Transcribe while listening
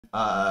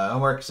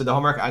Homework. So the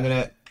homework,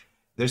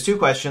 there's two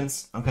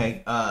questions.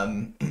 Okay.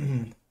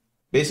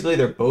 Basically,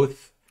 they're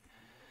both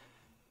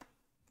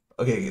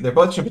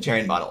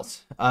Schumpeterian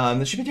models.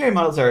 The Schumpeterian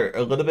models are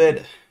a little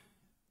bit.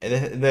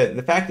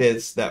 The fact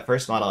is that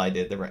first model I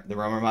did, the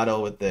Romer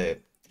model with the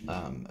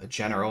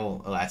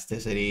general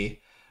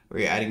elasticity,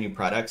 where you're adding new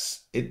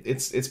products,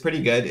 it's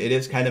pretty good. It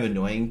is kind of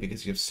annoying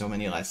because you have so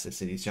many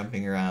elasticities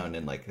jumping around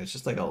and like there's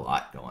just like a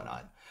lot going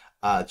on.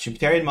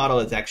 Schumpeterian model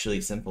is actually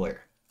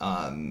simpler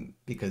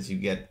because you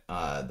get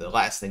the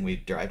last thing we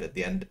derived at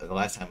the end of the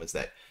last time was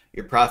that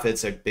your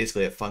profits are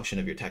basically a function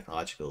of your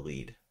technological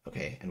lead.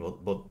 Okay, and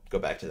we'll go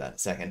back to that in a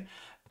second.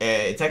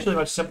 It's actually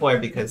much simpler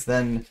because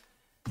then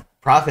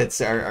profits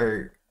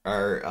are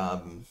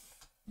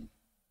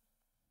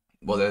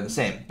well, they're the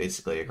same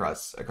basically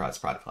across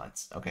product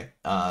lines. Okay,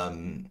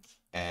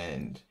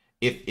 and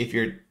if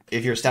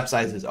your step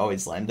size is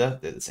always lambda,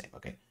 they're the same.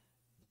 Okay,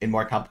 in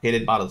more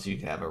complicated models, you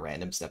can have a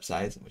random step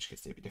size, in which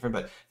case they'd be different.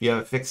 But if you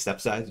have a fixed step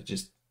size, which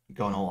is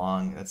going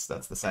along, that's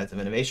the size of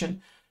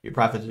innovation. Your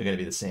profits are going to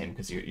be the same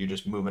because you're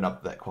just moving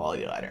up that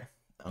quality ladder.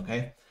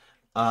 Okay.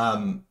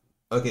 Um,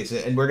 okay. So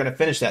and we're going to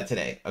finish that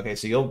today. Okay.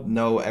 So you'll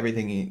know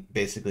everything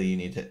basically you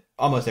need to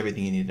almost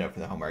everything you need to know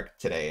for the homework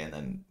today, and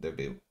then there'll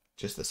be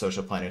just the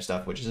social planner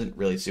stuff, which isn't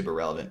really super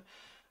relevant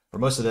for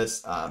most of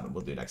this.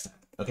 We'll do next time.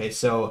 Okay.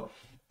 So,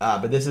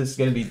 but this is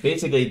going to be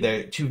basically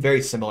they're two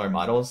very similar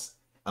models.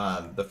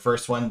 The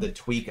first one, the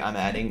tweak I'm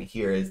adding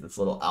here is this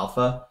little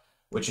alpha,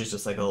 which is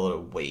just like a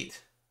little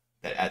weight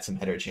that adds some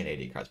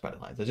heterogeneity across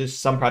product lines. So just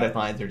some product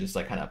lines are just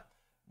like kind of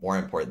more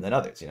important than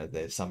others. You know,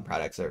 there's some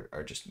products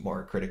are just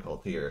more critical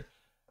to your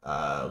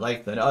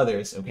life than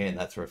others. Okay, and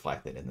that's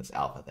reflected in this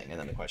alpha thing. And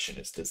then the question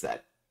is, does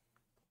that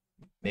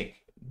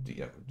make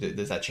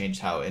does that change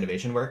how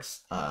innovation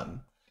works?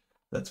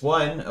 That's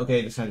one.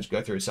 Okay, just kind of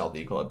go through solve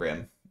the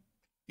equilibrium.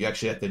 You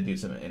actually have to do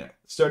some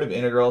sort of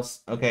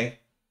integrals. Okay,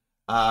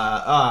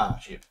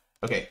 shoot.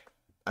 Okay,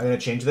 I'm gonna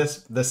change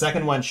this. The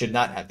second one should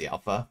not have the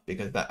alpha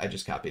because I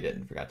just copied it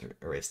and forgot to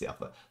erase the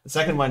alpha. The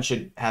second one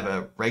should have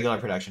a regular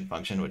production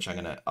function, which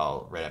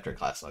I'll right after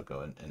class I'll go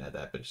and add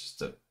that. But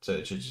so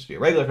it should just be a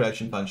regular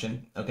production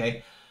function.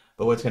 Okay,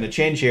 but what's going to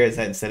change here is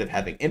that instead of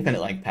having infinite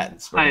length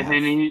patents, we're Hi, gonna have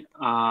Henning.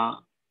 I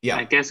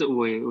yeah. guess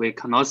we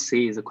cannot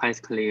see is quite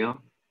clear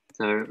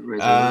the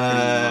resolution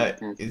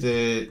in your test. Is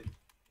it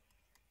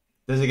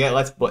does it get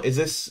let's is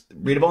this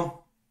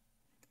readable?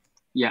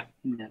 Yeah,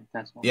 yeah,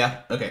 that's all.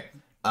 Yeah. Okay.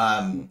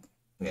 Um,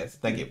 yes.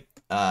 Thank you.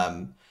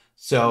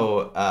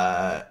 So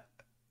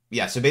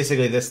yeah. So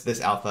basically, this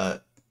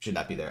alpha should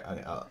not be there.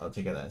 I'll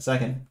take care of that in a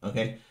second.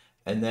 Okay.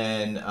 And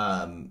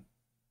then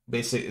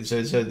basically,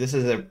 so this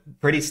is a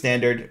pretty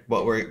standard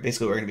what we're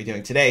going to be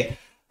doing today.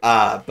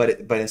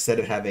 But instead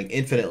of having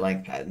infinite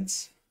length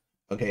patents,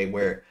 okay,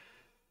 where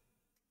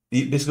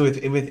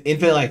basically with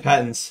infinite length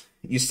patents,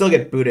 you still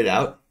get booted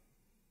out.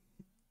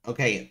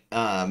 Okay.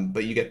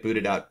 But you get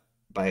booted out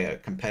by a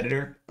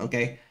competitor.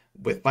 Okay,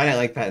 with finite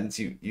length patents,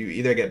 you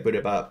either get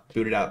booted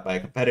out by a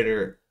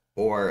competitor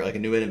or like a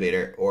new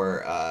innovator,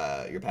 or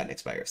your patent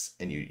expires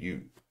and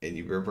you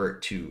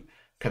revert to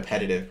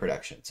competitive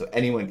production. So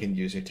anyone can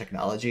use your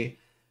technology,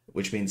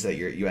 which means that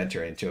you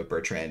enter into a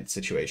Bertrand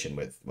situation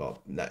with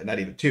well, not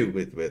even two,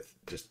 with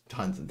just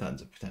tons and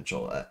tons of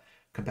potential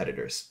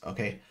competitors.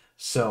 Okay,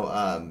 so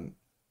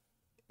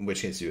in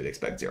which case you would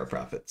expect zero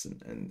profits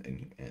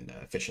and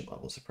efficient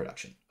levels of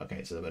production.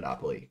 Okay, so the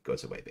monopoly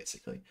goes away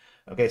basically.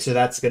 Okay, so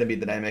that's going to be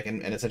the dynamic,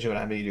 and essentially what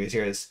I'm going to do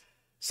here is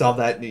solve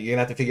that. You're going to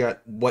have to figure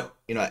out what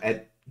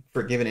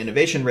for given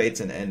innovation rates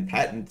and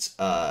patent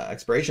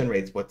expiration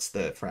rates, what's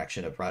the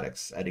fraction of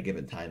products at a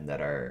given time that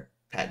are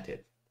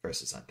patented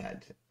versus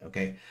unpatented.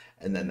 Okay,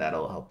 and then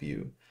that'll help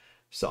you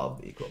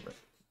solve the equilibrium.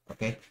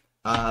 Okay,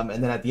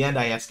 and then at the end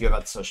I ask you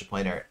about the social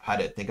planner, how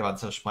to think about the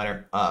social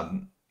planner.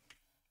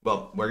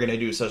 Well, we're gonna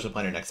do a social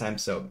planner next time,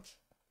 so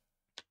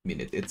I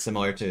mean it's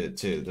similar to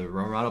the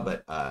Romer model,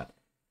 but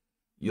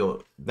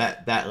you'll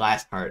that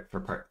last part for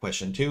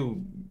question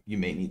two, you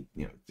may need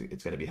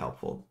it's gonna be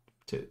helpful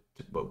to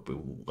what we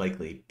will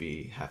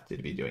likely have to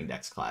be doing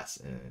next class,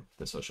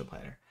 the social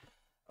planner.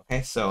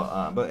 Okay,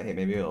 so but hey,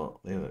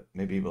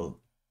 maybe we'll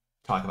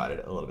talk about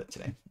it a little bit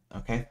today.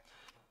 Okay,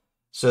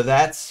 so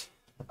that's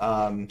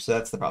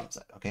the problem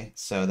set. Okay,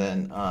 so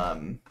then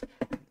I'm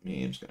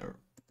just gonna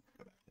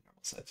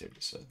sets here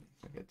just so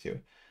I get to.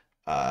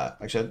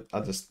 Actually,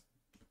 I'll just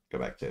go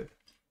back to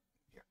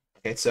here.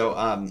 Okay, so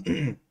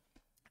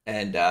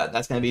and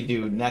that's gonna be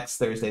due next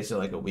Thursday, so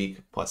like a week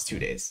plus 2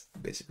 days,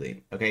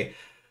 basically. Okay,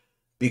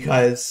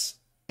 because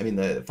I mean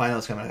the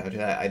finals coming after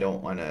that. I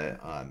don't want to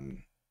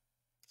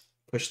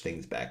push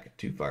things back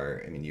too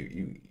far. I mean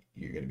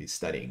you're gonna be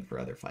studying for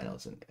other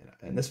finals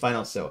and this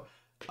final, so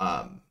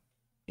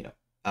you know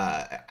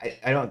I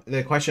don't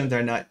the questions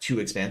are not too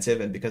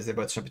expansive, and because they're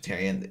both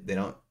Schumpeterian, they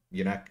don't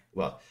you're not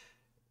well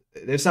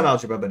there's some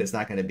algebra, but it's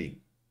not going to be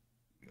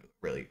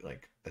really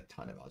like a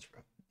ton of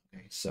algebra.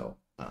 Okay, so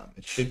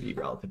it should be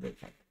relatively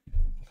fun.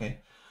 Okay,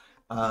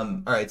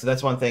 all right, so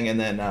that's one thing, and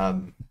then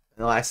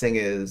the last thing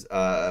is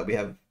we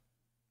have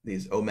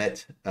these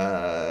OMET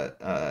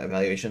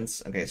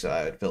evaluations. Okay, so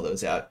I would fill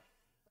those out.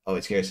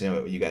 Always curious to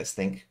know what you guys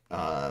think. Get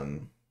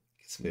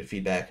some good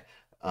feedback.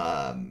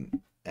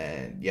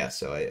 And yeah,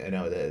 so I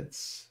know that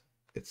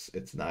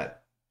it's not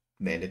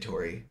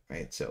mandatory,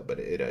 right? So, but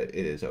it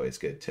is always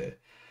good to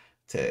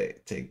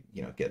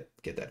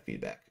get that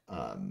feedback.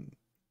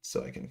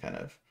 So I can kind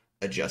of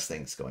adjust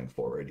things going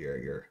forward.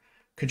 You're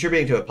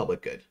contributing to a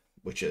public good,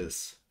 which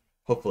is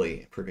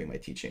hopefully improving my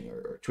teaching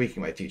or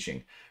tweaking my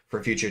teaching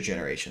for future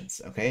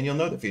generations. Okay, and you'll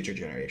know the future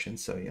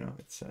generations, so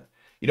it's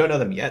you don't know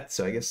them yet,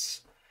 so I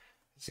guess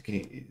so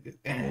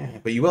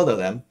but you will know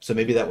them, so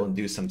maybe that will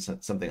do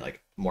something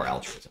like more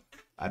altruism.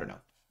 I don't know.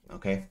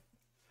 Okay,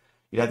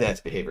 you'd have to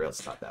ask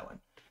behavioralists about that one.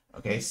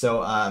 Okay,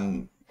 so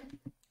all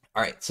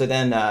right, so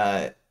then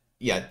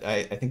yeah,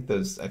 I think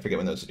those, I forget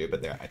when those are due,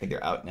 but I think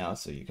they're out now,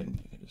 so you can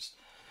just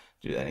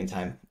do that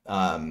anytime.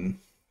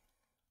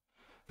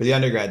 For the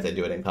undergrads, I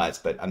do it in class,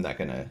 but I'm not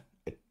gonna.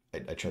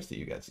 I trust that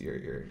you guys,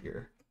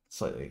 you're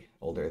slightly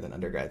older than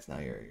undergrads now.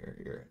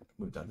 You're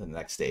moved on to the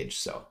next stage,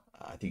 so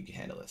I think you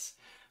can handle this.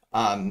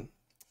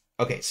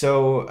 Okay,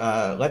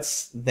 so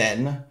let's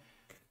then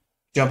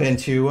jump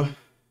into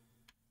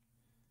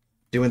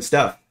doing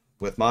stuff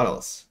with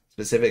models,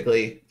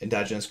 specifically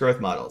endogenous growth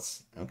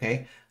models.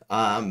 Okay,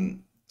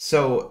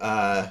 so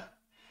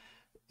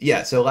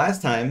yeah, so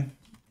last time,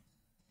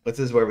 this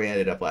is where we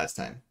ended up last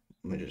time.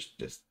 Let me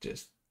just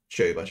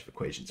show you a bunch of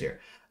equations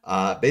here.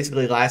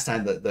 Basically, last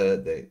time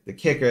the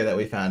kicker that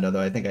we found,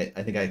 although I think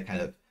I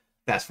kind of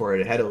fast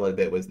forwarded ahead a little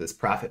bit, was this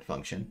profit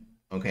function.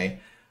 Okay,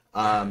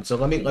 so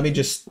let me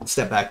just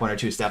step back one or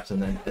two steps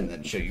and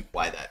then show you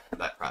why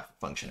that profit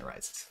function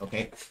arises.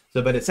 Okay,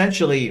 so but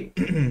essentially,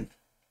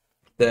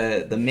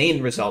 the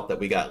main result that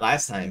we got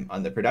last time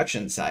on the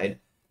production side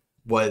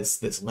was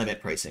this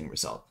limit pricing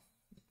result.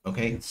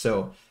 Okay,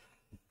 so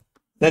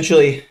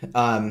essentially,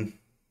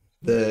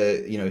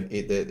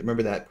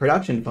 remember that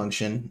production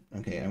function.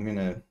 Okay, I'm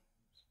gonna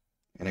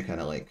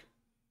kind of like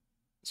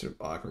sort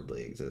of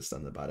awkwardly exist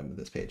on the bottom of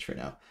this page for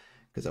now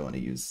because I want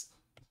to use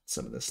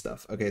some of this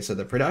stuff. Okay, so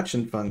the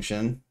production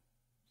function,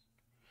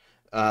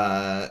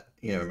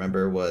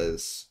 remember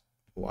was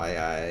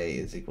yi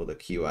is equal to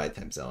qi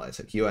times li.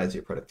 So qi is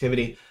your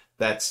productivity.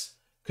 That's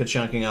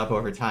chunking up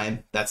over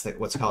time. That's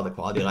what's called the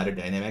quality ladder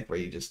dynamic, where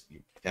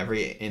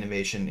every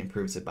innovation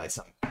improves it by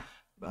some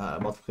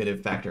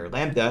multiplicative factor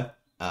lambda,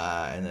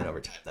 and then over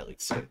time that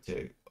leads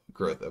to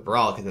growth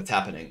overall because it's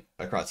happening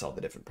across all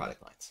the different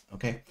product lines.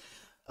 Okay,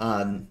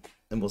 and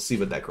we'll see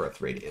what that growth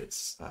rate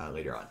is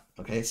later on.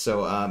 Okay,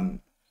 so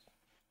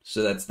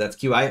so that's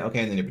qi. Okay,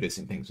 and then you're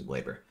producing things with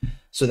labor.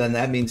 So then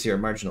that means your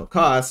marginal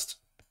cost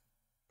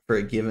for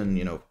a given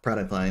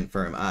product line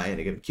firm I and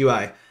a given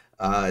qi,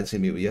 it's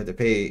gonna be you have to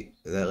pay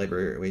that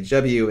labor wage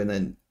w, and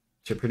then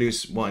to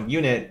produce one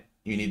unit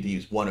you need to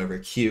use 1 over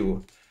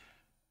q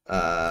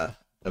of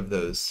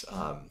those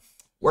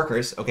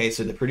workers. Okay,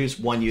 so to produce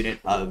 1 unit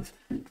of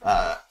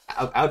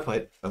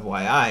output of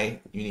yi,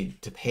 you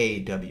need to pay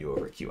w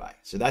over qi.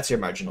 So that's your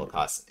marginal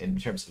cost in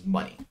terms of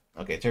money.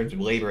 Okay, in terms of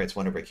labor, it's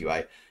 1 over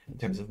qi. In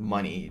terms of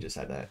money, you just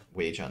have that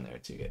wage on there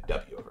to get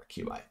w over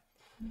qi.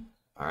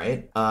 All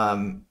right,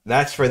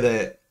 that's for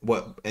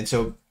and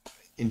so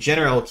in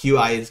general,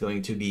 qi is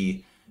going to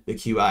be the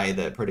qi,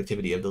 the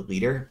productivity of the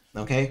leader.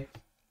 Okay,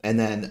 and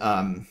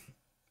then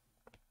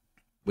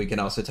we can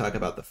also talk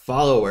about the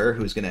follower,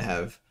 who's going to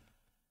have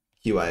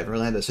qi over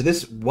lambda. So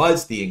this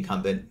was the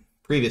incumbent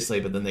previously,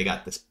 but then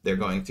they're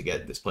going to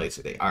get displaced,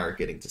 or they are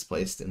getting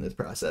displaced in this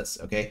process.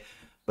 Okay,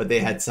 but they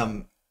had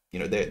some,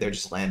 they're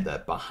just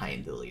lambda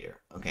behind the leader.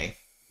 Okay,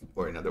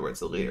 or in other words,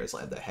 the leader is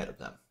lambda ahead of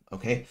them.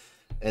 Okay,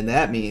 and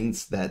that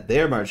means that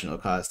their marginal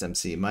cost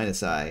mc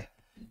minus I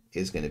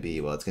is going to be,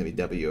 it's going to be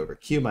w over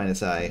q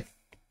minus I,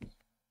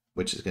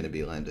 which is going to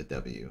be lambda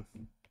w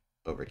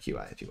over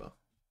qi, if you will.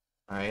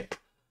 All right,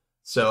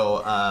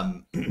 so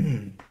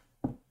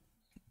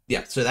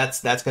yeah, so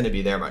that's going to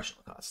be their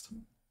marginal cost.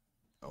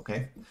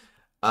 Okay,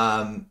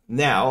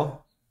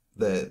 now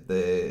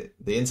the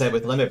insight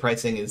with limit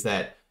pricing is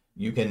that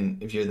you can,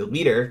 if you're the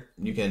leader,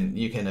 you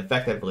can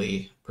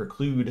effectively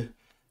preclude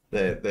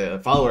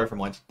the follower from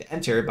wanting to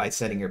enter by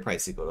setting your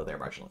price equal to their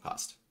marginal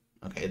cost.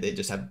 Okay,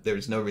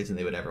 there's no reason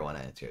they would ever want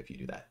to enter if you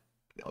do that.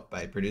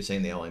 By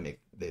producing, they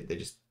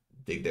just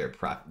dig their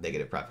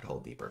negative profit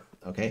hole deeper.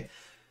 Okay,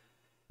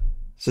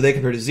 so they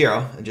can produce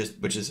 0,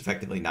 which is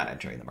effectively not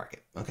entering the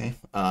market. Okay,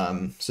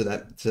 so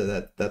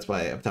that's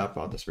why up top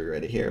I'll just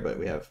rewrite it here, but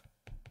we have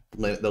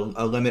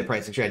a limit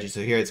pricing strategy.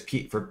 So here it's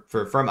P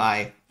for firm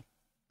I.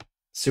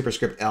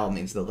 Superscript L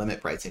means the limit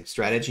pricing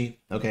strategy.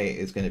 Okay,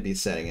 is going to be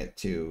setting it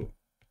to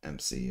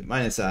MC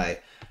minus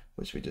I,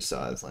 which we just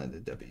saw as lambda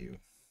W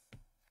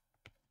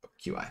over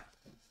QI.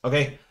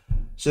 Okay,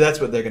 so that's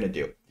what they're going to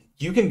do.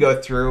 You can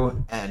go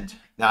through and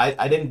now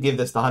I didn't give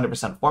this the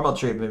 100% formal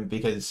treatment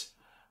because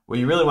what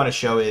you really want to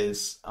show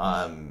is,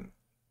 in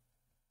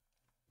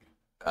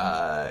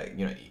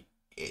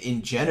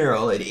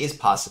general, it is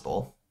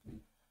possible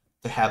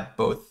to have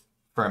both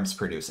firms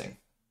producing.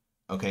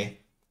 Okay,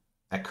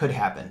 that could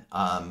happen.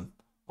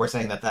 we're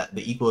saying that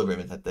the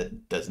equilibrium is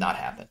that does not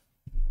happen.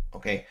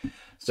 Okay,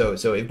 so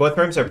if both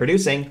firms are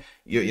producing,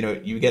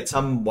 you get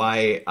some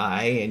yi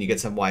and you get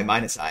some y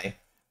minus I,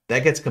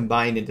 that gets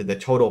combined into the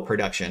total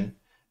production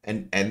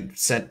and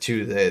sent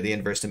to the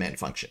inverse demand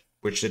function,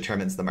 which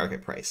determines the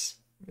market price.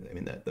 I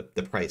mean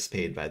the price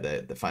paid by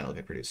the final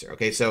good producer.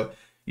 Okay, so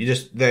you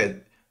just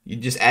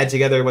add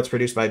together what's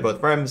produced by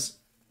both firms,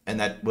 and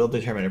that will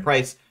determine a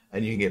price,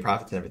 and you can get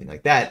profits and everything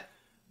like that.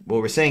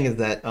 What we're saying is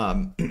that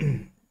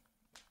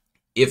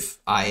if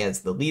I,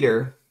 as the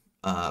leader,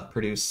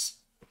 produce,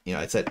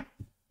 I said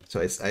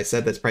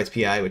that's price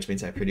PI, which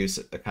means I produce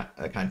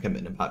a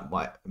concomitant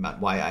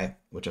amount YI,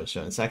 which I'll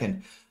show in a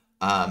second.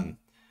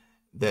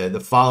 The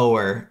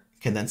follower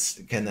can then,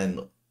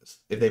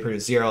 if they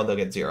produce 0, they'll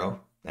get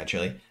 0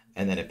 naturally,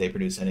 and then if they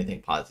produce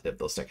anything positive,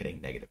 they'll start getting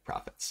negative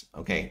profits.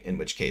 Okay, in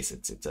which case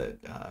it's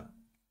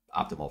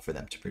optimal for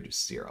them to produce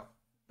 0.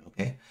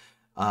 Okay.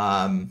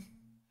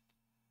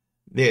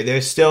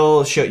 There's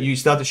still you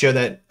still have to show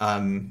that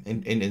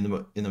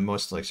in the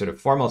most like sort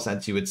of formal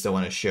sense, you would still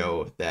want to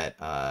show that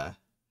well,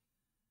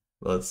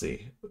 let's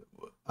see,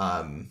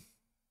 that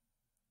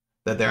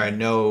there are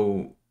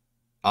no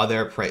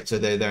other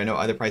there are no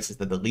other prices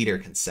that the leader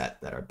can set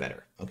that are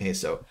better. Okay,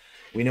 so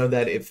we know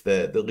that if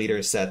the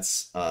leader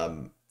sets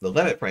the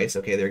limit price,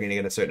 okay, they're going to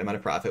get a certain amount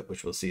of profit,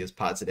 which we'll see is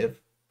positive.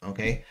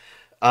 Okay,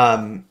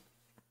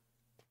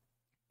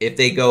 if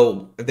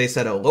they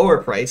set a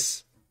lower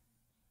price,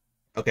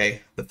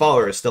 okay, the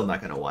follower is still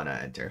not going to want to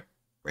enter,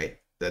 right?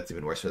 That's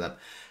even worse for them.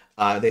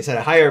 They set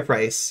a higher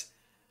price,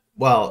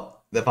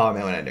 well, the follower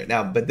may want to enter.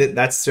 Now, but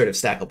that's sort of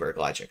Stackelberg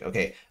logic,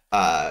 okay?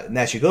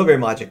 Nash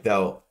equilibrium logic,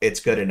 though, it's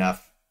good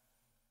enough.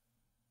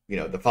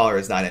 The follower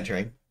is not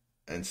entering.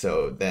 And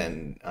so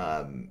then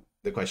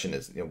the question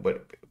is,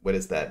 what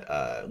is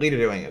that leader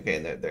doing? Okay,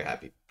 and they're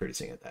happy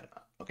producing at that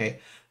amount, okay?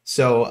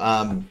 So,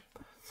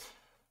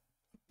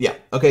 yeah.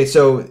 Okay.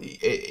 So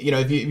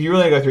if you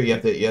really go through, you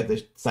have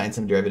to sign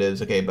some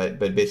derivatives. Okay. But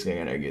basically, I'm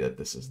going to argue that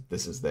this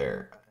is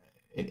their,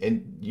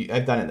 and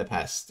I've done it in the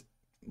past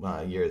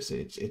years.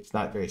 It's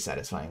not very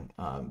satisfying.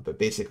 But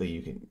basically,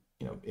 you can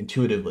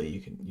intuitively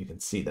you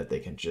can see that they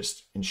can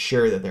just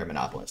ensure that they're a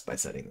monopolist by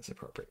setting this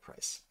appropriate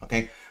price.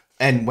 Okay.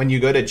 And when you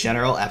go to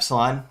general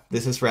epsilon,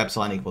 this is for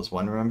epsilon equals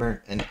 1.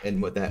 Remember,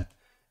 and with that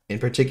in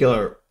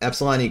particular,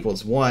 epsilon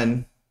equals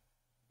 1.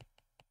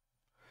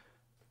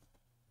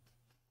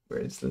 Where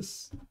is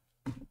this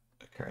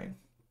occurring?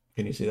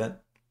 Can you see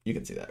that? You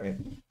can see that, right?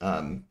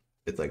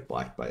 It's like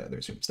blocked by other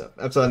Zoom stuff.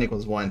 Epsilon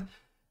equals 1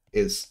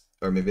 is,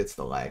 or maybe it's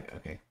the lag.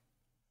 Okay.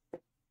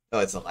 Oh,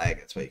 it's the lag.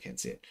 That's why you can't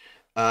see it.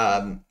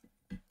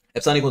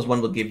 Epsilon equals 1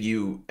 will give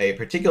you a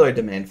particular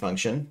demand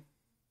function,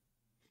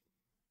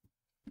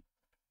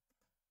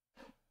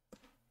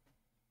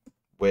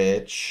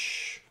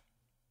 which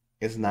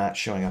is not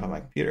showing up on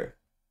my computer.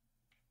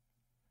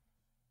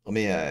 Let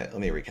me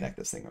reconnect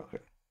this thing real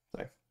quick.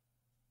 Sorry.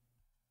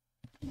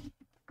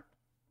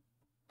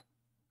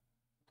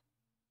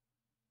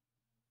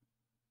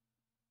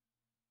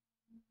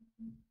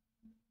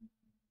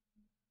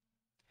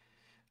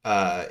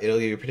 It'll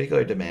give you a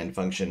particular demand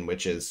function,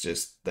 which is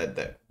just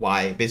that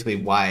y, basically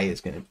y is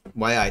going to,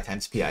 yi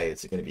times pi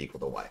is going to be equal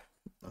to y.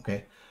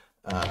 Okay.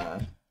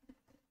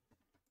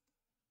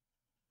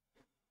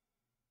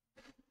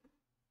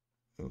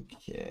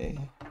 Okay.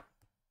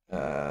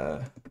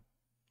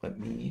 Let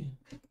me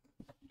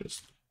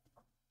just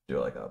do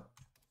like a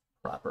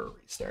proper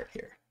restart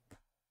here.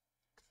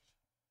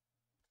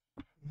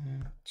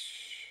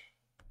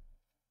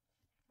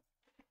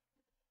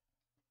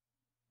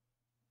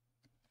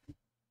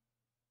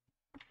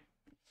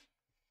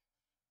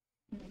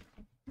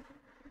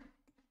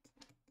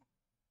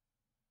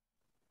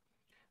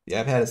 The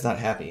iPad is not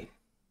happy.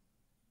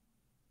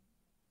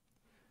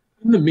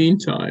 In the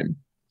meantime,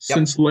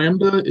 since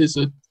Lambda is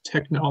a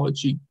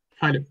technology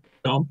kind of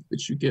dump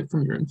that you get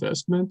from your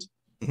investment,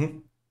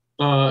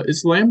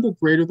 is Lambda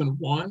greater than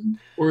 1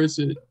 or is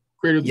it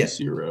greater than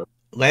 0?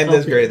 Lambda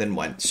is greater than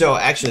 1. So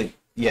actually,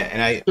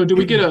 So do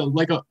we get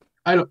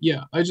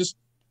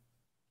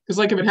because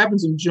like if it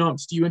happens in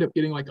jumps, do you end up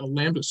getting like a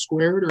lambda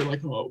squared or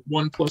like a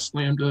 1 plus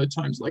lambda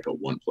times like a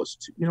 1 plus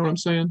 2? You know what I'm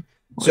saying?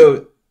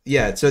 So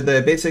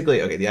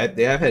basically, okay, the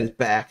iPad is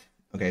back.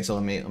 Okay, so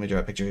let me draw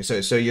a picture here.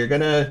 So you're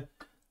gonna,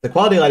 the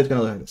quality of light is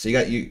gonna look like this. So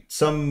you got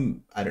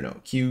some, I don't know,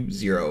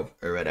 Q0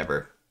 or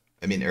whatever.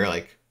 I mean, or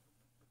like,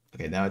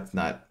 okay, now it's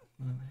not.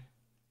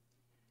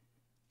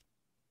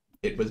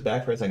 It was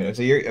back for a second.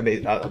 So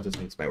I'll just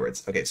mix my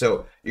words. Okay,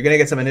 so you're gonna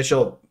get some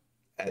initial,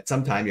 at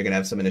some time you're gonna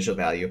have some initial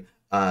value,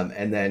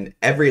 and then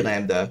every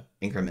lambda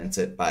increments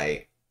it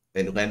by,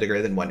 and lambda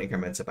greater than 1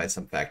 increments it by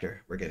some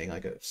factor. We're getting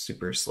like a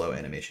super slow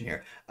animation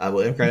here. We'll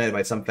increment it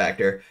by some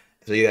factor.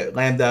 So you got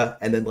lambda,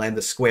 and then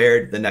lambda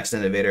squared, the next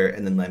innovator,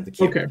 and then lambda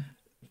cubed. Okay.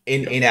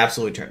 In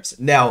absolute terms.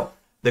 Now,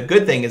 the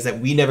good thing is that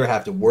we never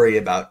have to worry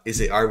about,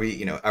 are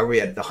we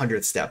at the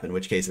 100th step, in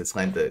which case it's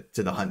lambda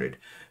to the 100.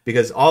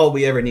 Because all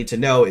we ever need to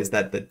know is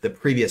that the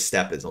previous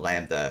step is a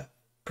lambda,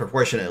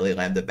 proportionately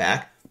lambda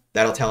back.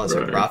 That'll tell us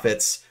our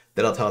profits.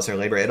 That'll tell us our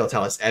labor. It'll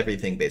tell us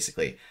everything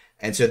basically.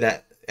 And so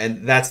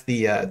that's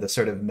the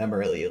sort of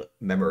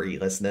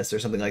memorylessness or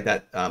something like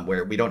that,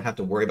 where we don't have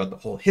to worry about the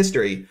whole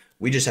history.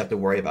 We just have to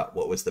worry about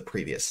what was the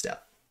previous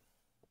step,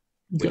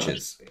 which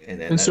is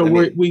so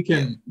we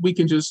can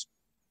just,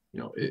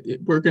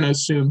 we're going to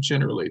assume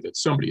generally that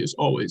somebody is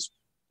always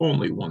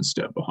only one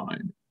step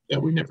behind,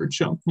 that we never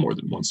jump more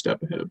than one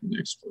step ahead of the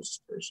next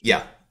closest person.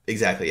 Yeah,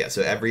 exactly. Yeah.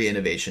 So every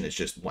innovation is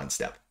just one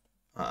step.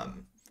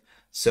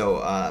 So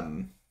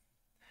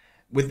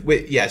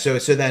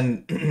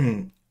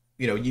then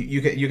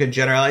you can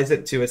generalize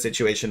it to a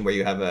situation where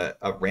you have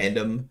a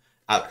random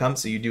outcome.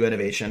 So you do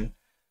innovation,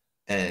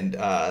 and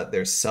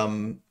there's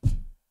some.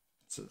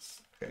 I'm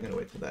gonna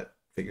wait till that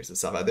figures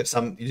itself out.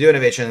 You do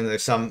innovation, and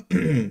there's some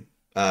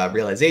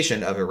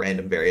realization of a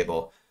random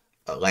variable,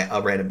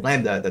 a random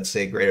lambda that's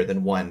say greater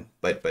than 1,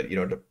 but you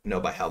don't know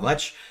by how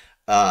much,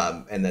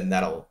 and then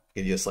that'll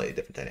give you a slightly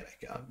different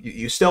dynamic.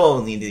 You still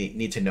only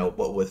need to know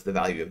what was the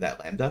value of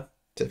that lambda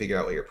to figure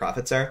out what your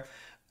profits are,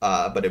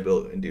 but it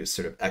will induce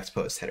sort of ex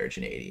post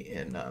heterogeneity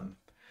in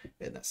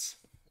this.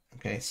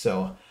 Okay,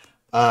 so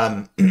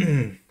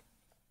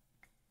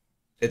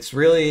it's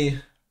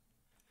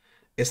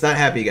not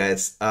happy,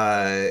 guys.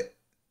 Let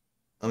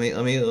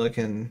me look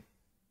in.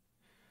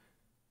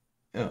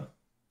 Oh,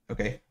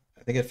 okay.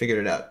 I think I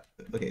figured it out.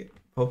 Okay,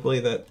 hopefully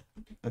that.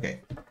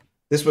 Okay,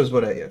 this was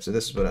what So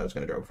this is what I was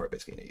going to draw before.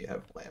 Basically, you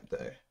have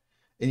lambda,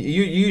 and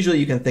usually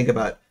you can think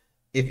about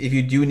if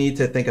you do need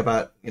to think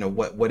about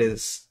what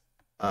is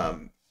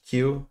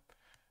q.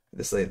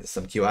 This is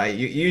some qi.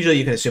 Usually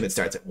you can assume it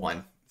starts at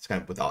 1. It's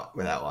kind of without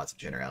lots of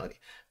generality.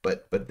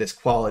 But this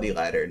quality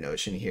ladder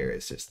notion here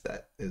is just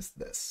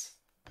this.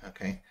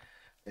 Okay,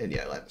 and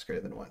yeah, lambda is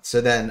greater than 1.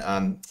 So then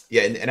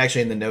and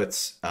actually in the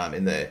notes,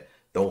 in the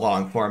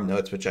long form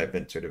notes, which I've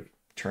been sort of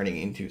turning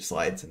into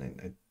slides, and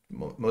I'm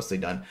mostly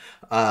done.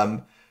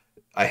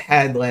 I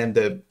had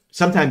lambda.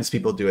 Sometimes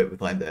people do it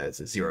with lambda as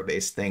a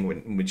 0-based thing,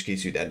 in which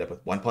case you'd end up with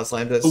 1 plus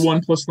lambdas.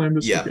 1 plus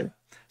lambdas. Yeah. Okay.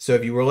 So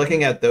if you were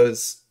looking at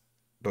those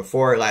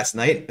before last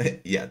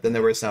night, yeah, then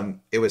there were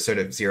some. It was sort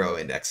of 0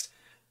 indexed,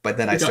 but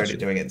then I started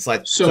doing it in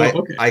slides.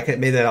 So I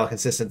made that all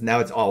consistent. Now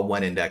it's all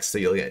 1 index, so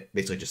you'll get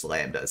basically just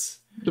lambdas.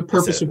 The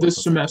purpose of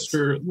this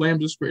semester,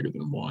 lambda is greater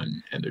than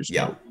 1, and there's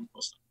no 1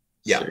 plus.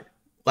 Yeah.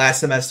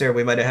 Last semester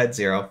we might have had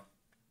 0.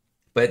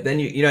 But then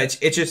it's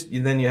just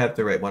then you have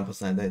to write 1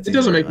 plus lambda. It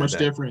doesn't make much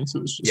difference.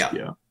 It was just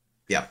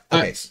yeah.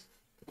 Okay.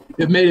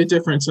 It made a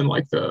difference in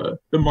like the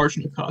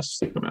marginal costs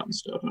that come out and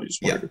stuff. And I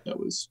just wondered if that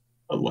was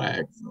a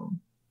lag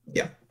from.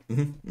 Yeah.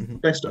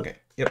 Thanks, Doug. Okay.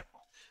 Yep.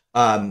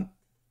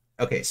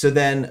 Okay. So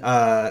then,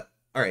 all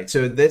right.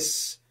 So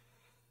this,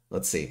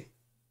 let's see.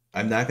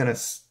 I'm not gonna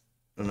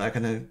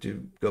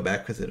go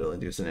back because it'll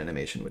induce an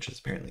animation, which is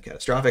apparently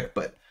catastrophic.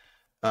 But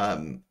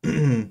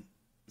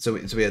so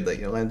we had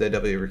lambda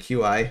w over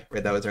qi,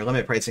 right? That was our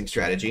limit pricing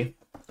strategy.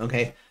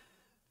 Okay,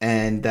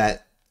 and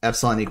that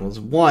epsilon equals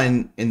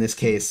 1 in this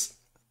case.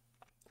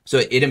 So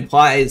it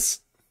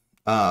implies,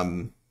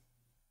 for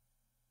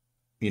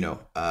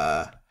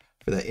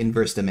the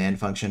inverse demand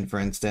function, for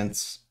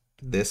instance,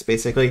 this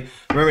basically.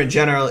 Remember, in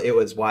general, it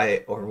was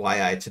y over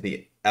yi to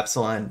the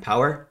epsilon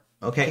power.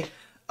 Okay,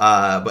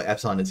 but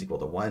epsilon is equal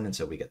to 1, and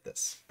so we get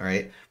this. All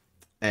right,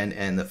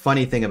 and the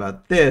funny thing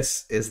about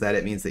this is that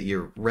it means that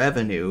your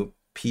revenue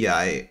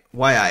pi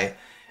yi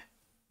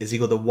is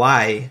equal to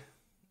y,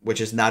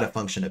 which is not a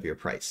function of your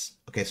price.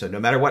 Okay, so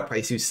no matter what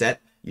price you set,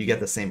 you get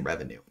the same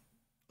revenue.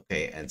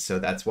 Okay, and so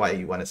that's why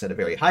you want to set a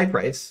very high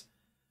price,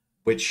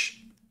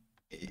 which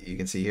you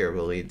can see here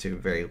will lead to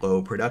very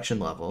low production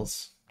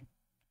levels. If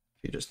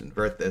you just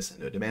invert this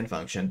into a demand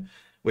function,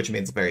 which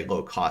means very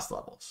low cost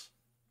levels,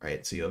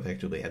 right? So you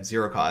effectively have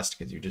 0 cost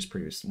because you just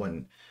produced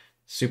one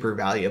super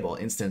valuable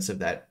instance of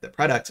the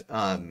product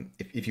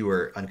if you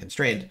were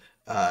unconstrained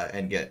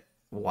and get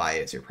y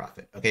as your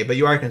profit. Okay, but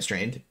you are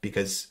constrained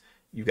because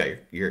you've got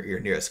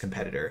your nearest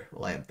competitor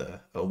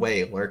lambda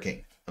away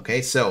lurking.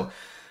 Okay, so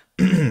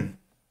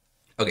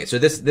okay, so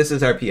this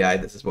is our pi.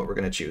 This is what we're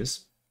going to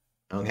choose.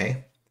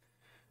 Okay,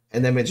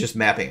 and then we're just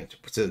mapping it.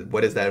 So what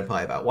does that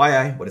imply about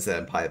yi? What does that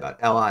imply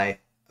about li?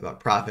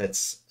 About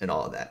profits and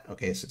all of that.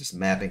 Okay, so just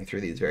mapping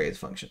through these various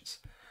functions.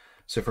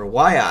 So for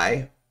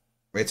yi,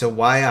 right? So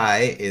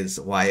yi is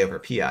y over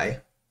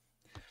pi.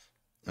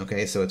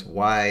 Okay, so it's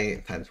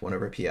y times 1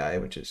 over pi,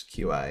 which is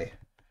qi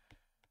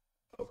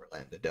over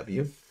lambda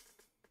w.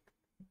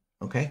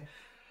 Okay.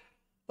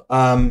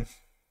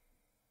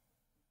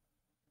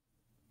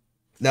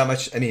 Not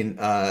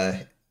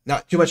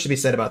too much to be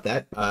said about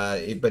that.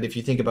 But if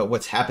you think about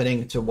what's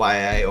happening to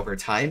yi over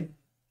time,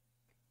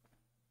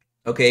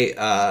 okay,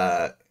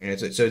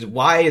 so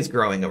y is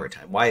growing over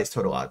time. Y is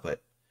total output.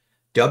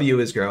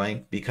 W is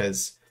growing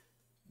because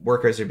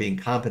workers are being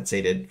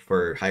compensated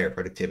for higher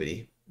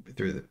productivity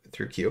through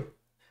Q.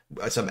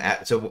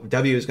 So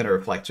W is going to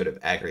reflect sort of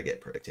aggregate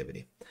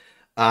productivity.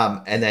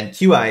 And then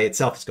QI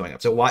itself is going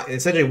up. So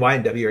essentially Y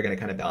and W are going to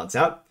kind of balance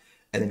out,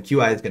 and then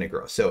QI is going to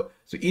grow. So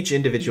each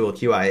individual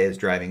QI is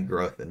driving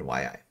growth in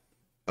YI.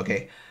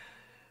 Okay.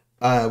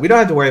 We don't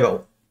have to worry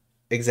about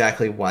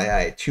exactly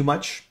yi too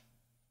much,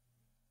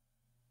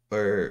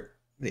 or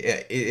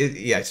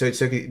yeah. So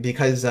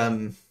because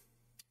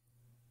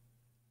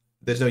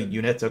there's no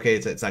units. Okay,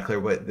 it's not clear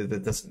what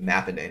that doesn't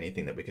map into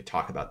anything that we could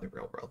talk about in the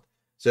real world.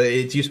 So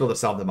it's useful to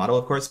solve the model,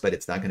 of course, but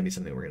it's not going to be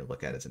something we're going to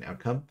look at as an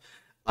outcome.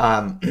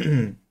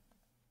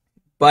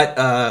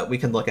 But we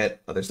can look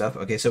at other stuff.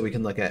 Okay, so we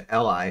can look at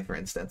Li, for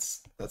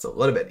instance. That's a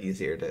little bit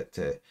easier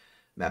to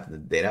map in the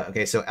data.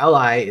 Okay, so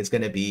Li is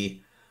going to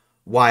be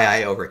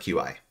yi over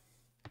qi,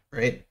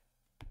 right?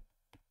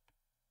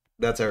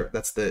 That's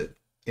the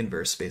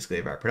inverse, basically,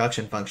 of our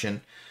production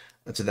function.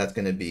 And so that's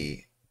going to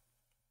be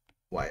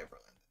y over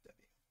lambda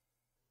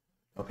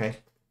w. Okay.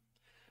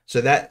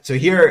 So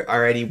here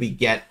already we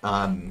get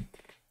the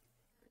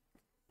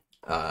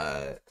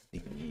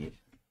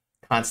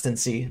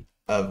constancy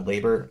of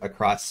labor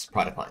across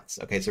product lines.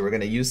 Okay, so we're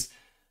going to use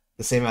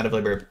the same amount of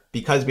labor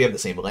because we have the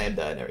same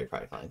lambda in every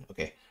product line.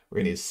 Okay, we're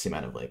going to use the same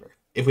amount of labor.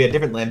 If we had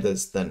different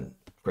lambdas, then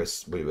of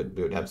course we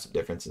would have some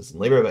differences in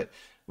labor, but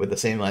with the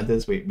same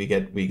lambdas,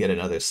 we get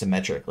another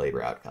symmetric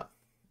labor outcome.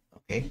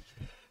 Okay.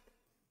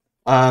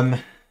 All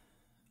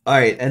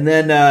right, and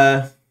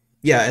then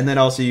yeah, and then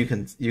also you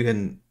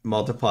can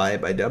multiply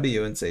by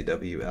w and say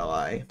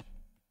WLI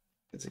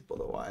is equal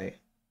to y,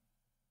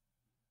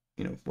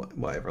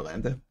 y over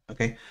lambda.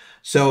 Okay,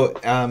 so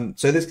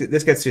so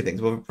this gets two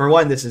things. Well, for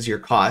one, this is your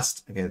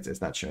cost. Okay,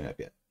 it's not showing up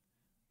yet.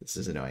 This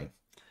is annoying.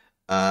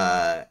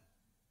 Okay,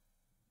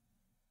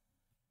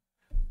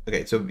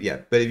 so yeah,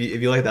 but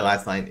if you look at that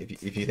last line,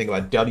 if you think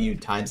about w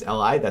times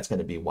li, that's going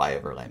to be y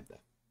over lambda,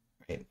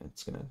 right?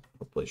 It's going to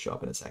hopefully show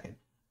up in a second.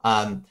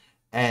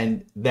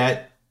 And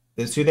that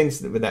there's two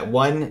things with that.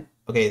 One,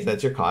 okay,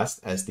 that's your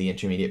cost as the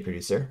intermediate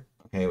producer,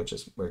 okay, which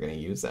is we're going to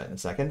use that in a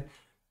second.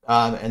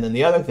 And then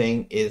the other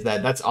thing is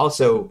that that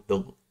also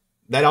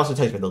tells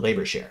you about the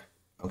labor share,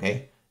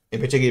 okay. In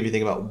particular, if you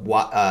think about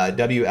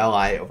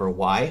WLI over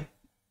y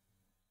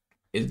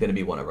is going to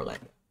be 1 over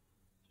lambda.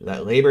 So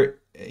that labor,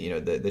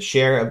 the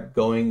share of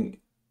going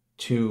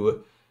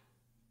to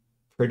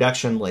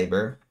production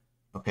labor,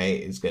 okay,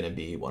 is going to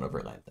be 1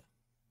 over lambda.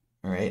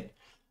 All right.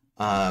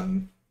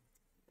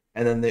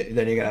 And then you're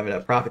going to have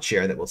a profit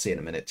share that we'll see in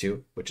a minute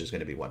too, which is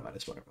going to be 1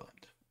 minus 1 over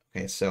lambda.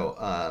 Okay,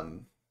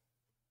 so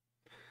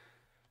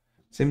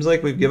seems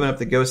like we've given up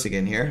the ghost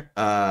again here.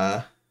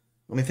 Let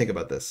me think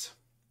about this.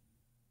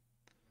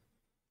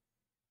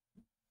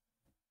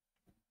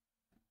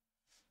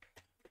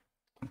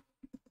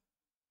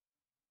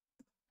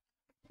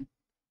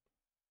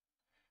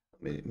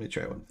 Let me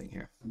try one thing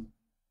here.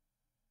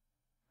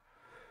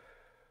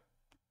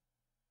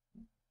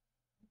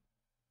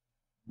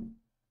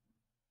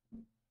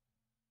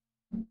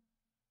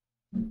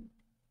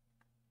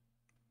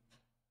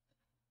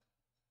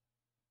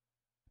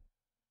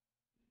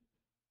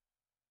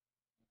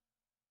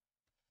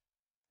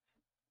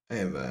 I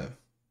have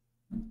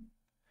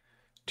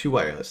 2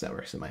 wireless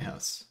networks in my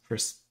house for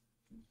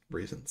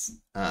reasons.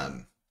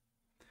 And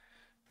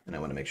I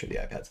want to make sure the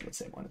iPad's on the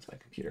same one as my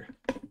computer.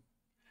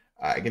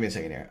 All right, give me a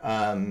second here.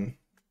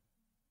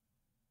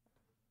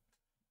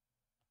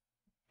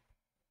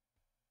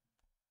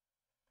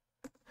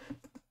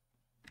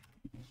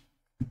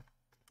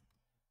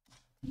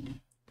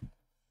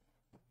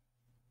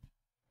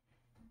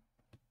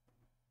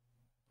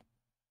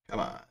 Come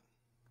on.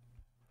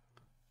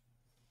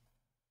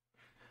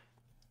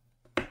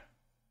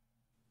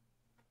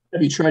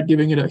 Have you tried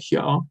giving it a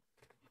yeah?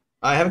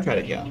 I haven't tried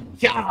it yet.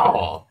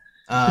 Yeah.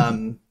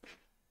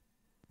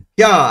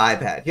 Yeah,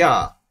 iPad.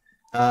 Yeah.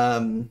 I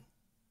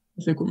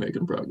think we're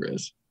making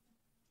progress.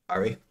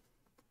 Are we?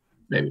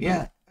 Maybe.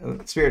 Yeah.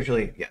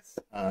 Spiritually, yes.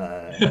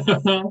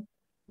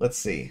 Let's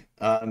see.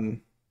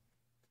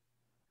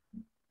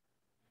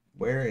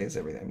 Where is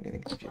everything? I'm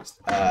getting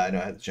confused. No, I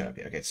have to show up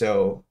here. Okay,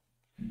 so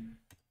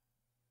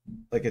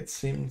like it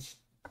seems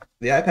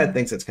the iPad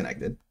thinks it's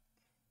connected.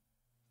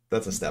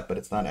 That's a step, but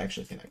it's not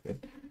actually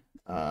connected.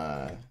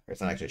 Or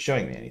it's not actually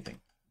showing me anything,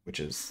 which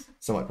is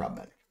somewhat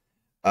problematic.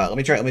 Let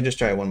me just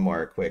try one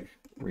more quick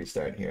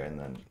restart here, and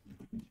then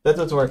that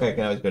doesn't work. I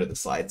can always go to the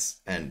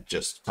slides and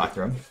just talk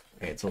through them.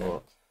 Okay, it's a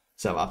little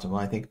suboptimal,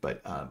 I think,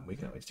 but we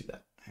can always do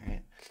that. All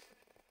right.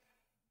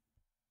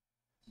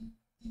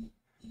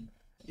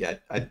 Yeah,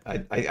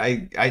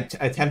 I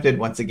attempted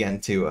once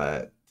again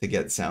to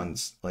get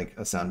sounds like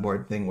a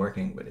soundboard thing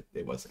working, but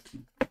it wasn't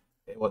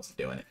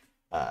doing it.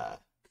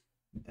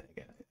 And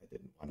again, I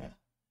didn't want to,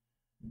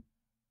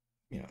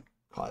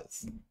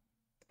 cause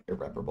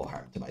irreparable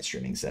harm to my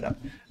streaming setup.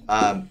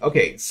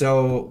 Okay,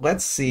 so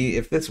let's see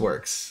if this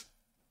works.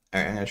 All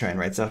right, I'm gonna try and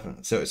write stuff.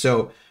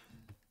 So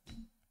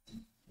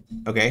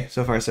okay,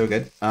 so far so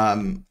good. I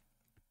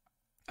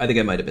think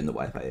it might have been the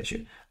Wi-Fi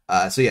issue.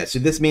 So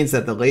this means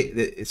that the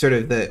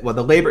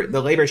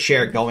labor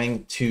share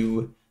going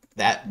to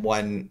that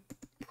one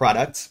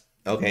product,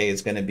 okay,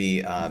 is going to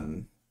be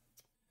 1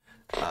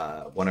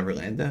 over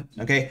lambda,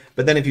 okay.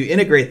 But then if you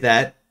integrate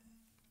that,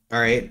 all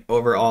right,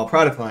 over all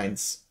product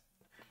lines,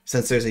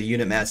 since there's a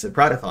unit mass of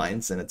product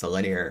lines and it's a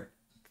linear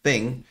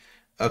thing,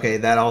 okay,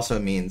 that also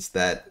means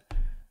that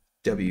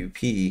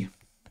WP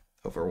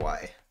over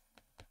y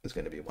is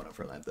going to be 1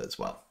 over lambda as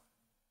well.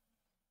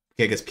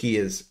 Okay, because p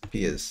is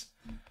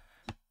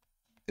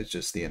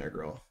just the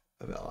integral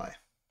of Li.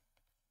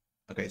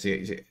 Okay,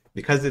 so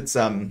because it's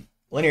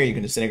linear, you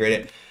can just integrate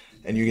it,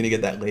 and you're going to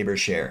get that labor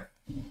share.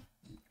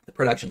 The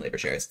production labor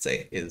share, I should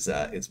say, is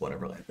 1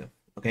 over lambda.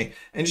 Okay,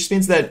 and it just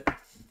means that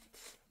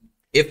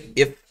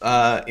if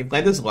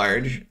lambda is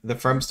large, the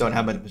firms don't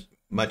have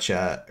much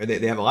or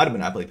they have a lot of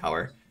monopoly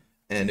power,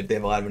 and if they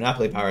have a lot of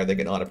monopoly power, they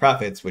get a lot of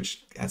profits,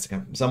 which has to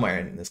come from somewhere.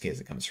 And in this case,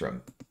 it comes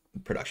from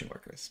production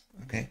workers.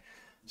 Okay,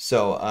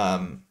 so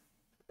all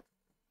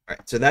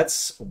right, so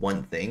that's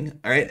one thing.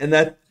 All right, and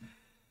that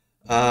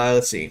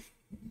let's see.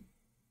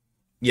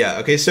 Yeah.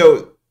 Okay.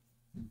 So,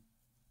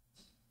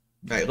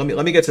 all right.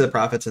 Let me get to the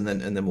profits, and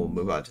then we'll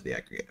move on to the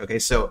aggregate. Okay.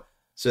 So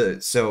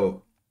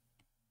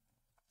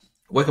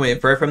what can we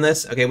infer from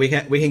this? Okay, we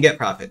can get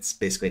profits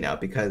basically now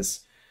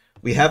because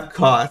we have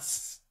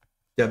costs.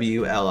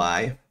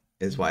 WLI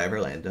is y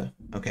over lambda.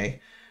 Okay.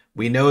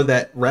 We know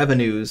that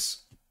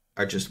revenues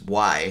are just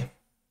y.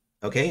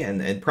 Okay,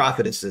 and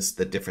profit is just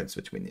the difference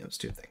between those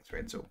two things,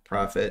 right? So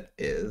profit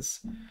is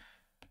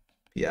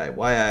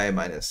PIYI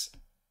minus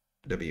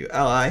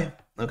WLI.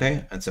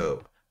 Okay, and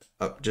so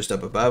just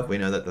up above, we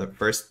know that the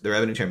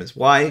revenue term is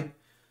y.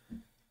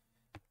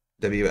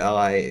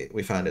 WLI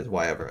we found is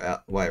y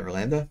over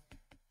lambda.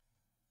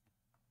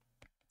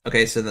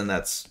 Okay, so then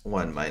that's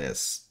 1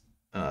 minus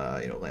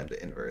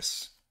lambda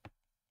inverse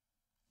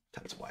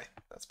times y.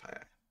 That's pi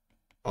I.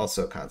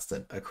 Also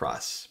constant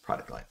across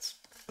product lines.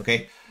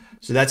 Okay,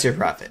 so that's your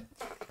profit.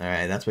 All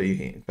right, that's what you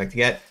can expect to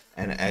get.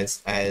 And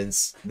as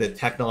the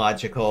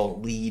technological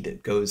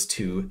lead goes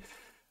to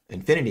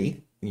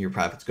infinity, your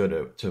profits go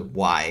to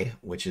y,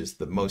 which is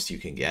the most you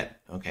can get.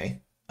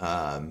 Okay,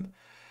 and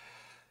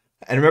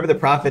remember the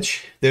profits.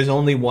 There's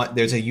only one.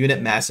 There's a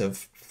unit mass of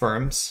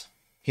firms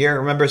here.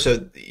 Remember,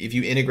 so if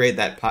you integrate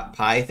that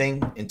pi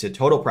thing into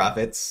total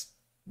profits,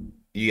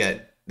 you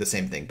get the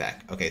same thing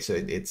back. Okay, so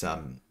it's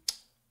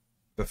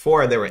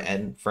before there were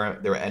n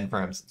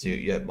firms, so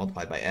you have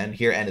multiplied by n.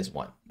 Here n is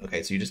 1.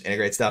 Okay, so you just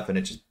integrate stuff and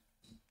it just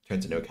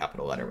turns into a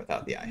capital letter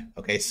without the I.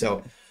 Okay,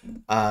 so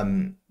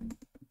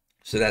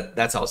so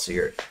that's also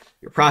your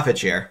profit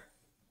share.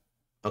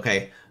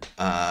 Okay,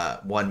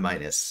 1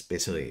 minus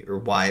basically, or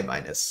y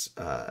minus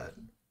well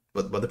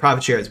the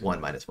profit share is 1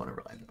 minus 1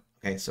 over lambda.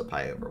 Okay, so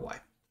pi over y.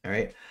 All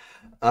right.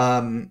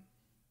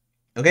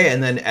 Okay,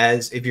 and then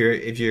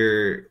if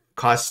your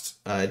cost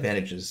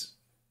advantage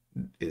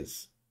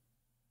is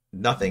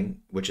nothing,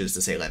 which is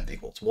to say lambda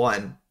equals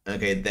 1,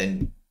 okay,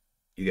 then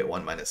you get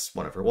 1 minus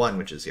 1 over 1,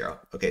 which is 0.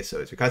 Okay, so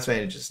if your cost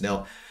advantage is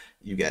nil,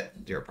 you get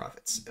 0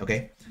 profits.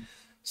 Okay,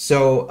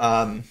 so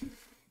all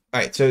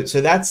right, so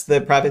that's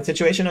the profit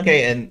situation.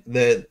 Okay, and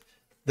the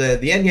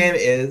end game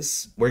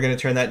is we're going to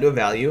turn that into a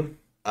value,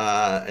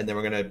 and then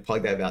we're going to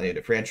plug that value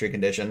into free entry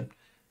condition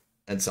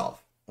and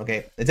solve.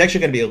 Okay, it's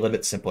actually going to be a little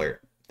bit simpler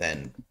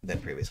than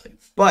previously,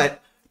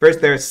 but first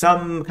there are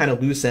some kind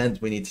of loose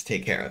ends we need to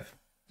take care of.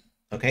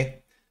 Okay,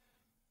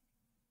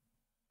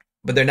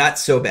 but they're not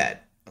so bad.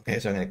 Okay,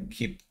 so I'm going to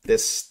keep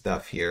this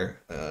stuff here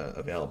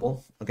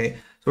available. Okay,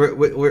 so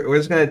we're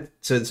just going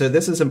to, so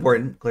this is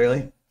important,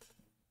 clearly,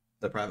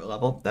 the private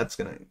level. That's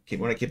going to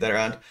want to keep that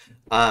around.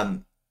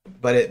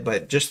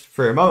 But just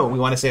for a moment, we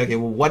want to say, okay,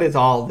 well, what does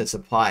all this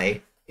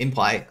imply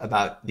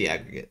about the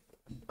aggregate?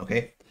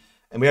 Okay,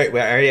 and we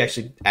already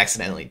actually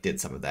accidentally did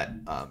some of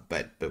that,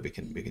 but we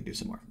can do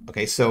some more.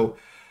 Okay, so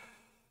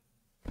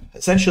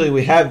essentially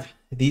we have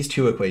these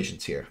two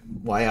equations here,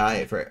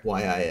 yi for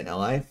yi and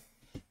li.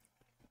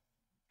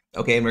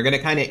 Okay, and we're going to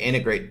kind of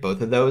integrate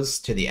both of those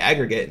to the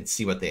aggregate and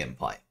see what they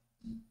imply.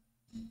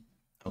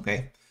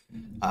 Okay,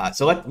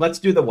 so let's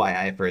do the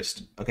yi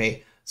first.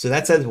 Okay, so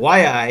that says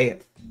yi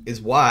is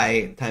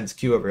y times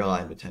q over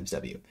li times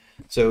w.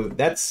 So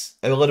that's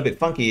a little bit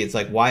funky. It's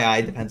like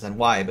yi depends on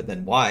y, but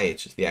then y,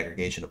 it's just the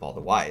aggregation of all the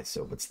y's.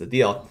 So what's the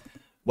deal?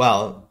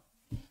 Well,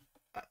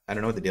 I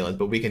don't know what the deal is,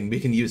 but we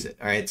can use it.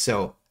 All right,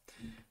 so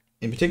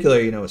in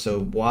particular, so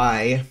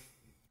y,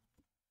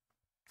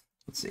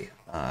 let's see.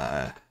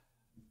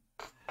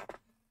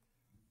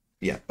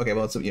 Yeah, okay,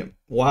 well, so,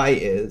 y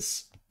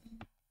is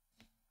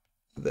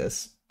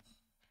this.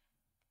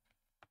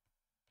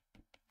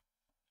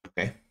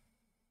 Okay.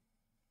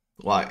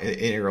 Y,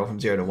 integral from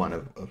 0 to 1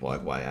 of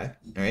log yi. All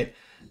right.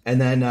 And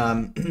then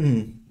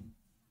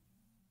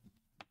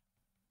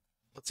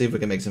let's see if we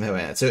can make some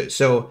headway on it.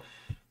 So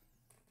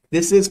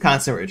this is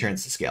constant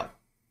returns to scale.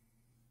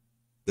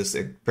 This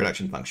is a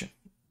production function.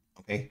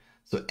 Okay.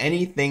 So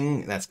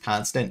anything that's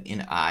constant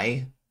in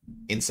I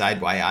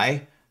inside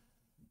yi,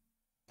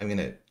 I'm going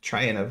to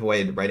try and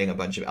avoid writing a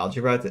bunch of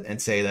algebra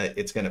and say that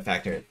it's going to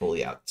factor it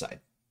fully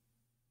outside,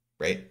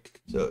 right?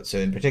 So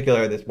in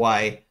particular, this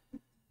y,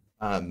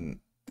 let's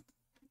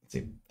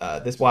see,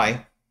 this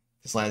y,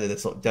 this lambda,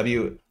 this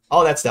w,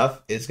 all that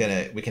stuff is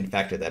we can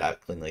factor that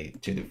out cleanly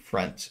to the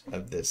front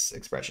of this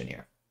expression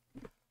here,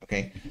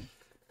 okay?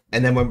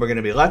 And then what we're going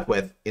to be left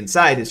with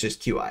inside is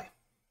just qi, all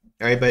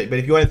right? But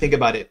if you want to think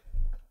about it,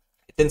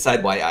 it's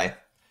inside yi.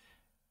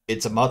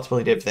 it's a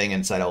multiplicative thing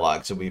inside a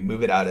log. So we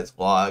move it out as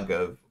log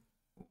of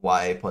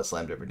y plus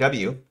lambda over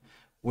w.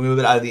 We move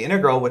it out of the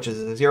integral, which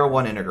is a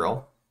 0-1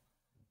 integral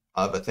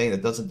of a thing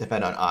that doesn't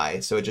depend on I.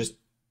 So it just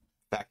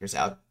factors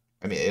out.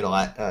 I mean, it'll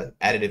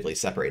additively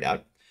separate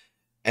out.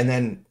 And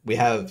then we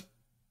have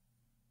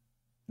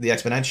the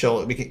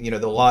exponential. We can,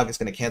 the log is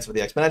going to cancel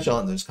with the exponential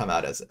and just come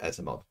out as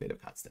a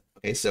multiplicative constant.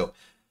 Okay, so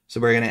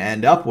we're going to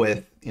end up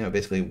with,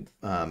 basically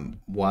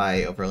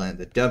y over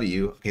lambda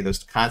w. Okay,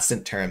 those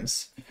constant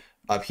terms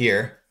up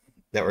here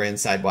that were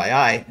inside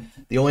yi.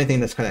 The only thing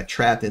that's kind of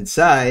trapped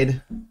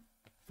inside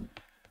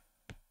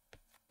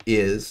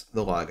is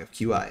the log of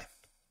qi.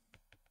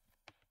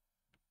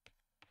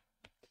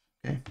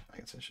 Okay, I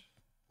guess I should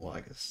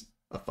log is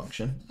a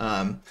function.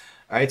 All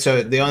right,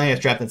 so the only thing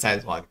that's trapped inside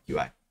is log of qi.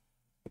 All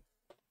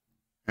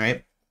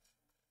right.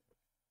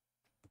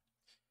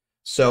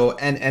 So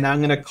and I'm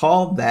gonna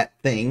call that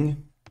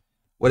thing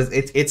what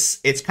is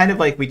it's kind of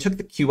like we took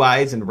the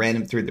qi's and ran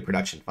them through the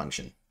production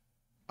function.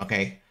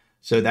 Okay,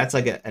 so that's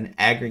like an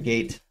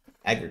aggregate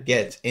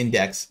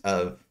index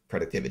of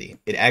productivity.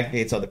 It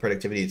aggregates all the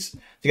productivities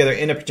together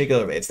in a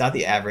particular way. It's not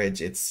the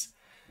average. It's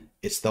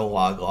the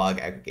log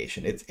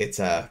aggregation. It's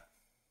a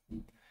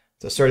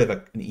sort of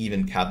an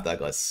even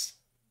Cobb-Douglas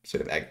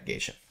sort of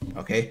aggregation.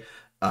 Okay,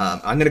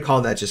 I'm going to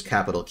call that just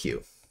capital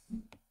Q.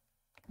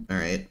 All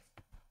right,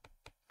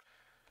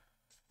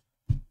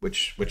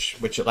 which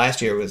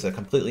last year was a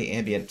completely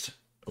ambient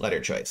letter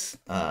choice,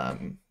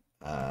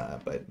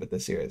 but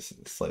this year is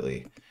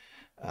slightly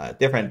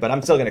different. But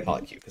I'm still going to call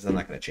it Q because I'm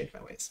not going to change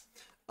my ways.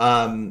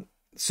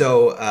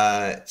 So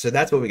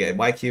that's what we get,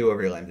 yq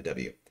over lambda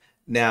w.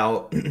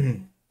 Now,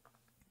 if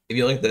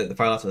you look at the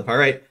far left and the far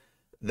right,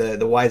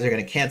 the y's are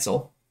going to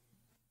cancel.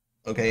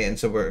 Okay, and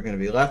so what we're going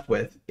to be left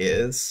with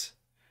is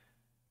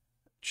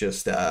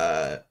just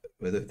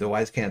with the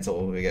y's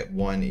cancel, we get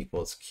 1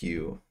 equals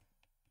q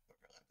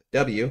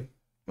w.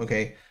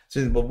 Okay,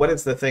 so what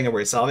is the thing that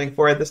we're solving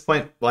for at this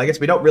point? Well, I guess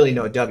we don't really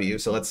know w,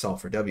 so let's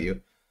solve for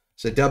w.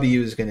 So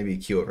w is going to be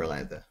q over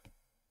lambda.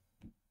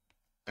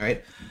 All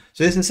right,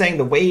 so this is saying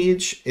the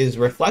wage is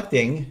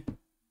reflecting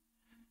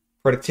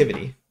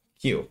productivity,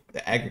 Q,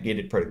 the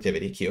aggregated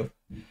productivity, Q.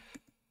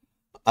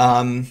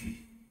 But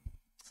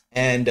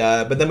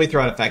then we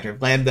throw out a factor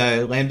of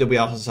lambda. Lambda, we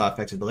also saw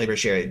affected the labor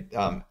share.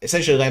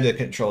 Essentially, lambda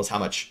controls how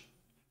much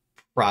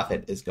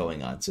profit is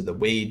going on. So the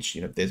wage,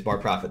 if there's more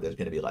profit, there's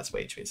going to be less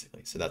wage,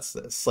 basically. So that's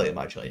slightly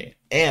modulating.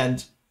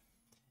 And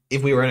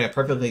if we were in a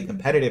perfectly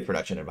competitive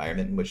production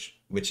environment, which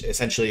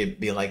essentially would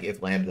be like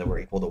if lambda were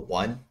equal to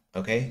 1,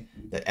 okay,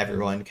 that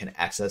everyone can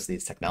access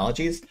these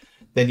technologies,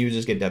 then you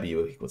just get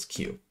W equals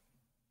Q,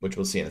 which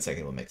we'll see in a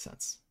second will make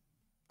sense.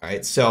 All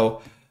right,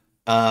 so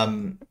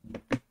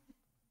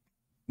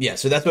yeah,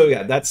 so that's what we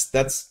got.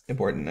 That's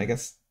important. I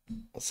guess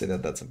I'll say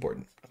that's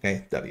important.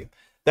 Okay, W.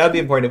 That would be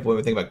important when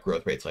we think about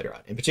growth rates later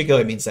on. In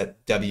particular, it means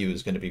that W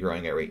is going to be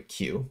growing at rate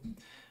Q.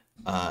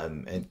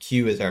 And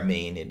Q is our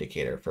main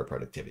indicator for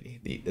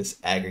productivity. This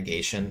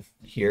aggregation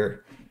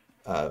here,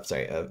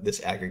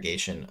 this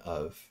aggregation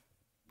of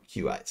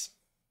QIs.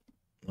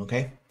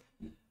 Okay.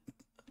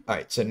 All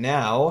right. So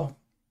now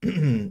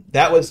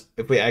that was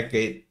if we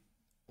aggregate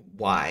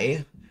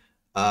Y.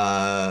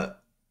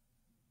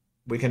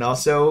 We can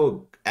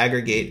also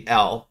aggregate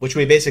L, which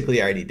we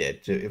basically already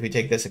did. So if we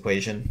take this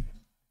equation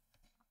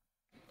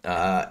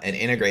and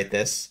integrate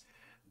this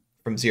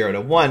from 0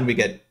 to 1, we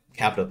get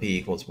capital P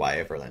equals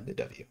Y over lambda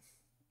W.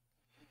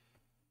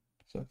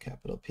 So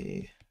capital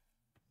P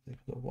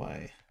equal to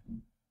Y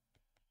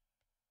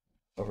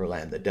over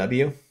lambda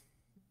W.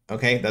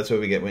 Okay, that's what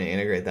we get when you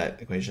integrate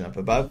that equation up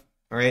above.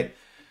 All right.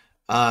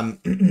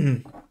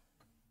 And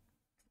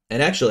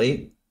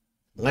actually,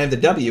 lambda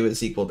W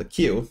is equal to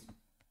Q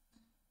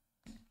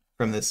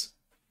from this.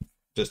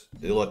 Just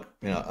look,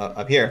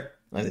 up here,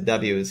 lambda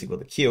W is equal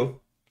to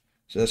Q.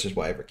 So that's just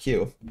Y over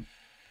Q.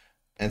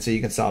 And so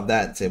you can solve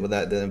that and say, well,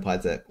 that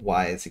implies that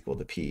Y is equal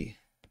to P.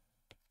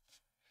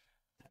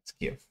 That's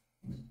Q.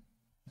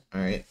 All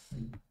right.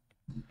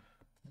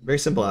 Very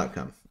simple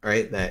outcome. All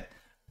right. That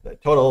the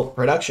total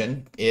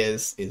production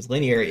is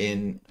linear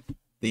in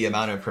the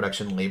amount of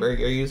production labor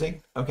you're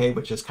using. Okay.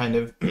 Which is kind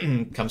of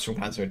comes from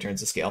constant returns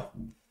to scale.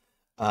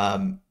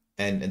 And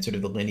sort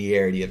of the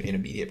linearity of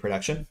intermediate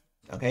production.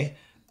 Okay.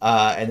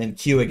 And then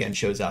Q again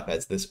shows up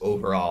as this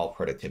overall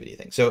productivity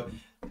thing. So,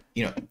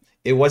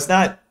 it was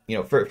not,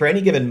 for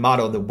any given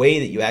model, the way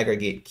that you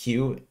aggregate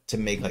Q to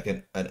make like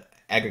an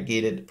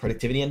aggregated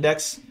productivity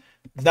index,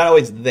 it's not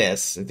always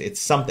this.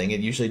 It's something. It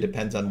usually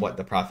depends on what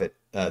the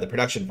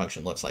production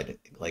function looks like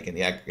in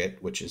the aggregate,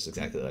 which is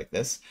exactly like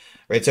this,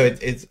 right? So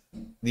it's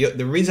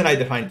the reason I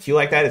define Q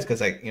like that is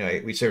because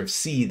we sort of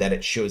see that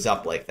it shows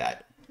up like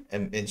that,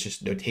 and it's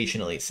just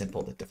notationally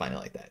simple to define it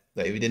like that.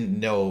 Like we didn't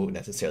know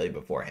necessarily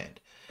beforehand.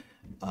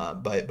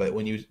 But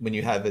when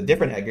you have a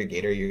different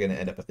aggregator, you're going to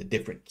end up with a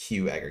different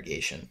Q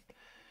aggregation.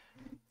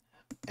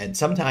 And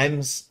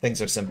sometimes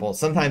things are simple.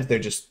 Sometimes they're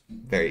just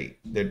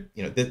in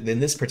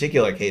this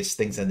particular case,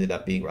 things ended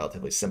up being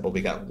relatively simple.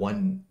 We got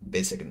one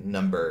basic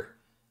number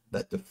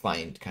that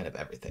defined kind of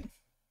everything.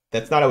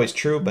 That's not always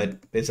true, but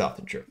it's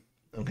often true.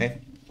 Okay.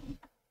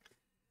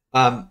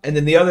 And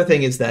then the other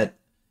thing is that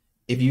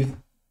if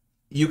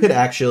you could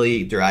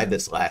actually derive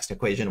this last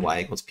equation,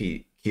 y equals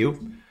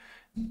pq,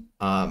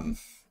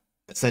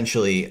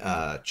 essentially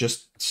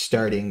just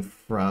starting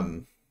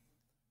from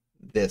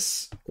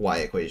this y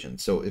equation.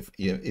 So if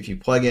you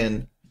plug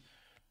in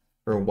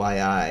for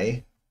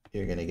yi,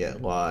 you're going to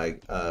get log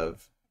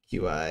of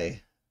qi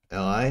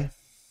li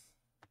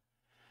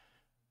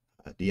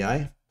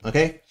di.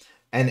 Okay,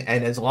 and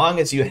as long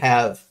as you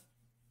have,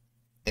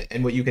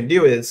 and what you can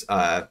do is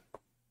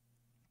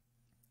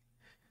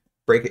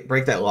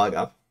break that log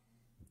up,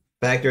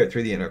 factor it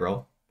through the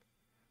integral,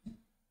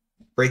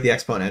 break the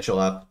exponential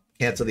up,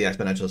 cancel the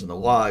exponentials and the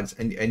logs,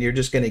 and you're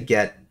just going to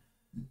get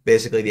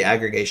basically the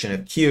aggregation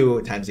of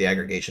q times the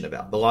aggregation of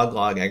L. The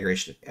log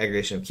aggregation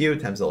of q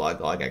times the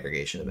log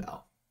aggregation of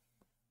L.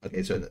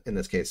 Okay, so in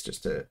this case,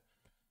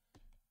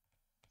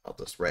 I'll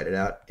just write it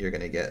out. You're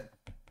going to get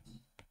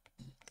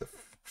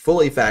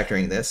fully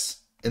factoring this,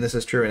 and this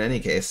is true in any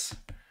case,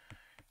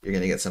 you're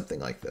going to get something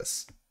like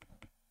this.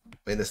 I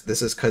mean,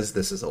 this is because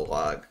this is a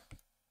log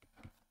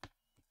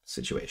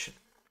situation.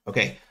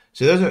 Okay,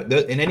 so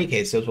those in any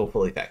case, those will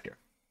fully factor.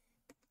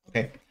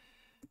 Okay,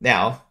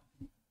 now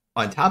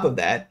on top of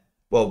that,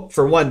 well,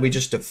 for one, we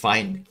just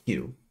defined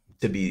q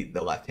to be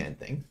the left-hand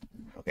thing.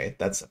 Okay,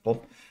 that's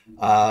simple.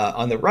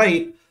 On the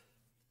right,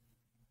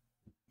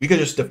 we could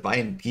just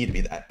define p to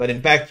be that. But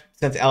in fact,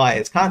 since li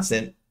is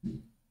constant,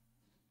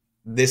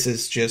 this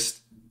is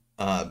just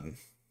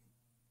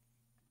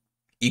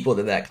equal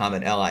to that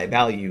common li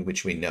value,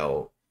 which we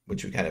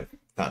kind of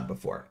found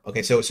before.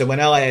 Okay, so when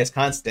li is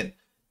constant,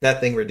 that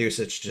thing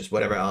reduces to just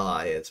whatever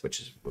li is, which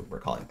is what we're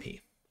calling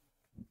p.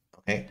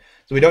 Okay,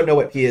 so we don't know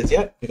what p is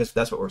yet because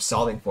that's what we're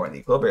solving for in the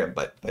equilibrium,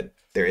 but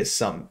there is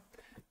some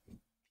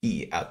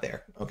p out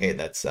there. Okay,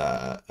 that's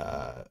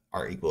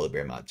our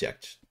equilibrium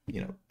object,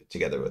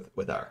 together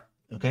with r.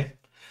 Okay,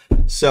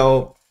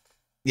 so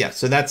yeah,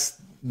 so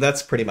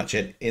that's pretty much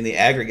it in the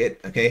aggregate.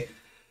 Okay,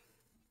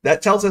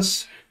 that tells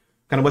us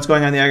kind of what's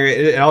going on in the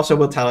aggregate. It also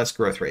will tell us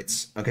growth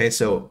rates. Okay,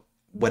 so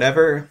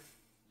whatever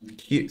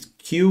q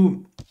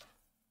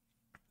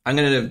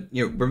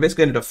we're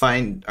basically going to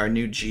define our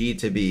new g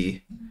to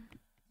be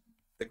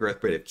the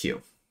growth rate of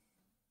q.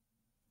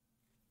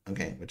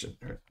 Okay, which is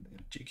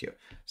gq.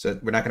 So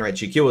we're not going to write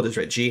gq, we'll just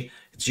write g.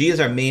 G is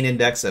our main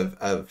index of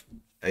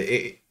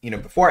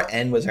before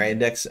n was our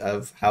index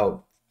of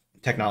how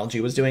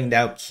technology was doing.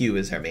 Now q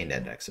is our main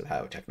index of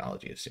how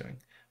technology is doing.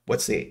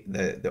 What's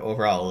the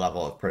overall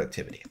level of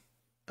productivity?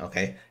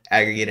 Okay,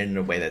 aggregated in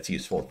a way that's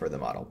useful for the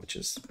model, which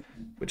is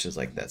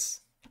like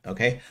this.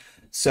 Okay,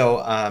 so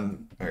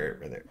or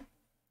rather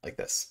like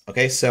this.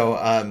 Okay, so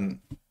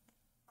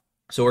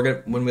we're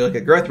gonna, when we look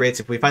at growth rates,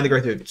 if we find the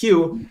growth rate of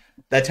q,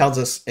 that tells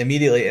us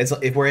immediately,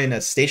 if we're in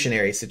a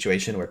stationary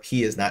situation where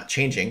p is not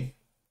changing,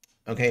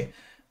 okay,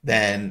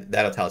 then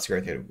that'll tell us the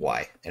growth rate of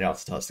y, and it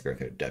also tells us the growth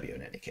rate of w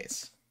in any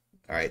case.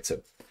 All right, so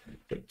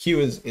q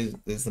is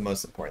the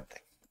most important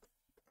thing.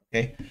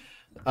 Okay.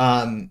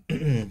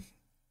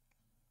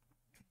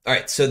 All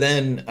right, so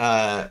then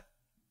I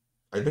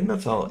think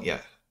that's all.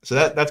 Yeah, so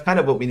that's kind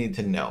of what we need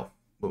to know.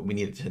 What we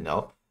needed to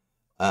know,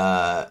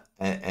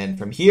 and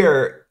from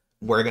here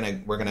we're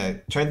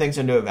gonna turn things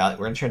into a value.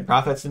 We're gonna turn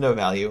profits into a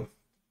value,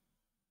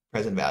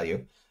 present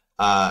value,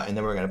 and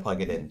then we're gonna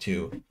plug it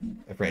into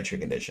a for entry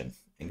condition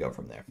and go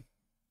from there.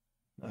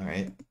 All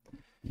right,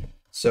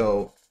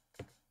 so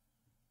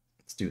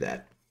let's do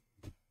that.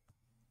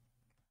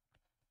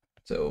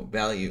 So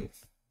value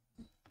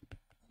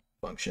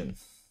function.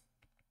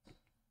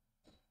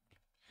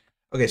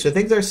 Okay, so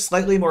things are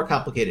slightly more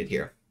complicated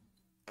here.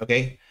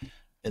 Okay,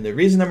 and the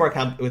reason they're more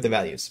with the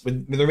values,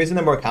 the reason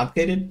they're more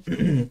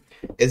complicated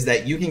is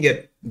that you can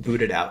get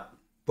booted out.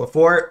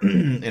 Before,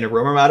 in a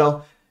Romer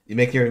model, you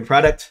make your new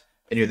product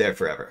and you're there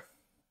forever.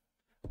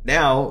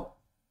 Now,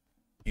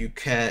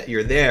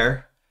 you're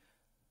there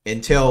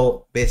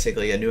until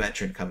basically a new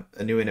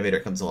innovator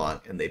comes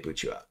along and they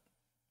boot you out.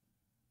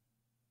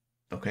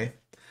 Okay,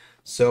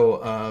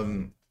 so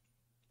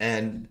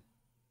and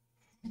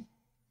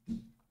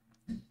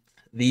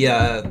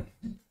the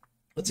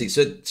let's see.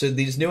 So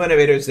these new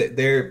innovators,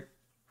 they're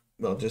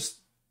just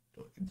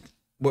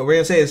what we're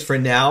gonna say is for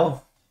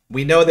now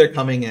we know they're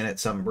coming in at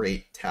some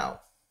rate tau.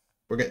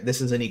 This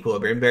is an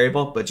equilibrium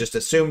variable, but just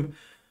assume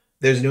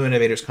there's new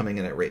innovators coming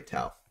in at rate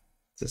tau.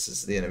 This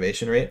is the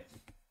innovation rate.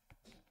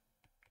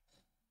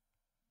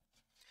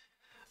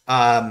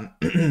 We're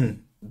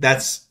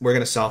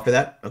gonna solve for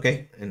that.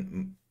 Okay,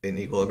 in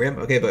equilibrium.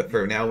 Okay, but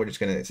for now we're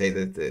just gonna say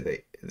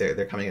that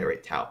they're coming in at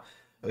rate tau.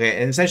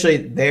 Okay, and essentially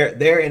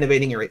they're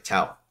innovating at rate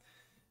tau.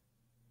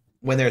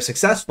 When they're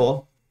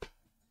successful,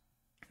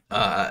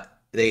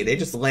 they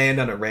just land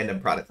on a random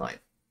product line.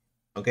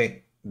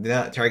 Okay, they're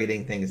not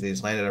targeting things; they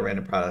just land on a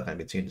random product line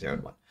between 0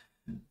 and 1.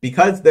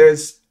 Because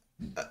there's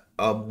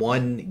a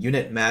 1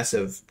 unit mass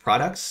of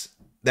products,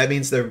 that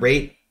means the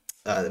rate,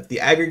 if the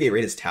aggregate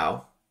rate is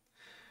tau,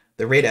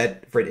 the rate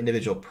for an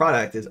individual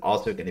product is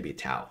also going to be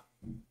tau.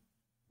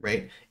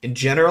 Right? In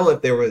general,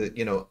 if there were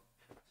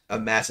a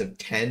mass of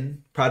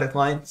 10 product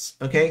lines,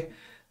 okay,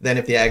 then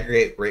if the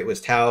aggregate rate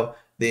was tau,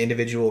 the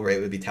individual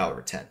rate would be tau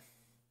over 10,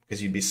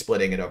 because you'd be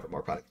splitting it over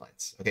more product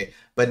lines, okay?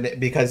 But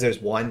because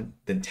there's one,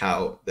 then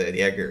tau,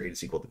 the aggregate rate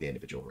is equal to the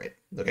individual rate,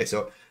 okay?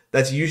 So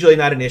that's usually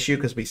not an issue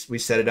because we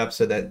set it up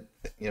so that,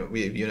 you know,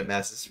 we have unit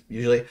masses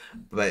usually,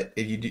 but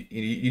if you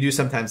do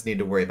sometimes need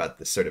to worry about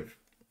this sort of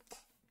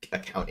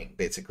accounting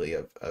basically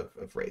of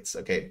rates,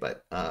 okay?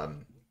 But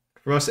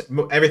for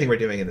everything we're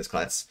doing in this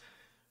class,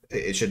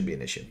 it shouldn't be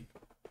an issue.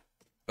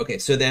 Okay,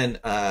 so then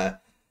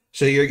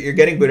so you're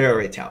getting boot error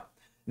rate tau.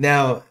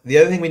 Now the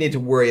other thing we need to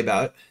worry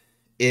about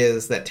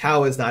is that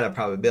tau is not a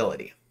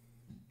probability,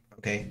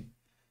 okay?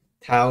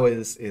 Tau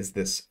is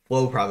this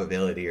flow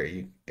probability,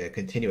 or a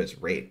continuous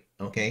rate,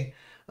 okay?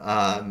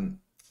 And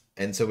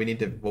so we need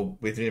to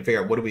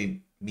figure out what do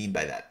we mean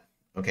by that,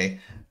 okay?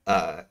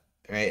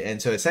 Right, and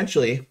so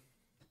essentially,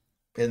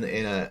 in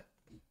a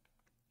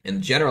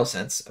general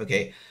sense,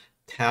 okay,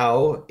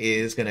 tau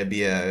is going to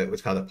be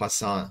what's called a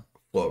Poisson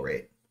flow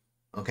rate,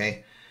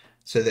 okay?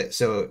 So it's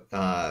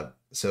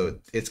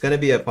going to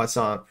be a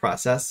Poisson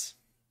process,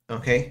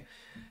 okay?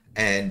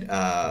 And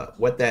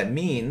what that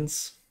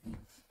means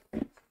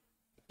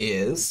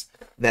is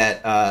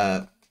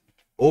that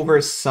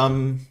over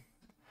some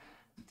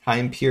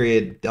time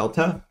period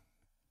delta,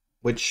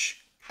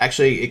 which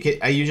actually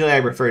I use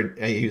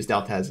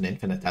delta as an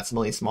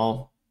infinitesimally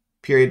small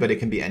period, but it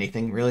can be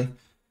anything really.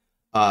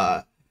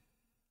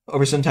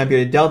 Over some time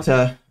period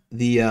delta,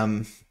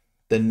 the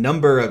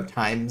number of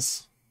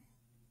times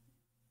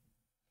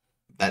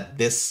that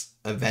this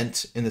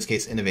event, in this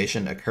case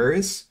innovation,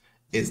 occurs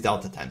is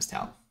delta times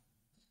tau.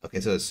 Okay,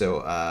 so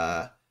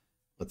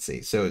let's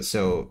see.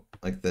 So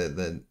like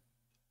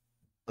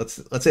let's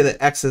say that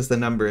x is the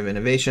number of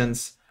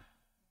innovations,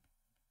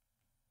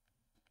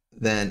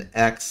 then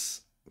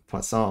x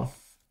Poisson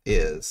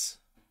is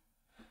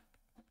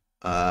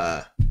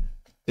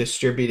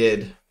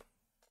distributed.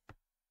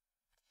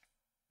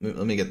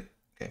 Let me get,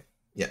 okay.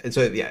 Yeah,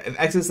 so yeah, if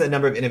x is the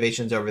number of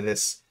innovations over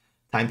this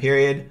time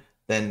period,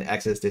 then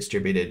x is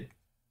distributed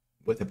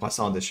with a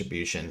Poisson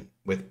distribution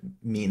with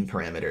mean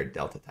parameter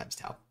delta times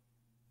tau.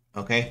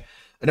 Okay.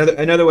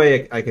 Another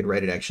way I could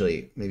write it,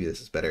 actually, maybe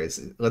this is better,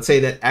 is let's say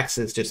that x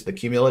is just the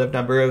cumulative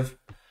number of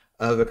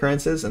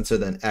occurrences, and so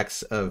then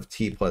x of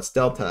t plus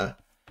delta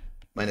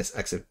minus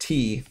x of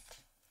t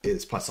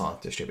is Poisson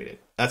distributed.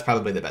 That's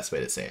probably the best way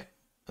to say it.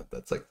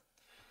 That's like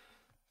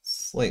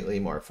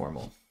slightly more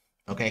formal.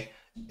 Okay,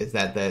 is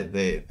that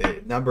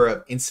the number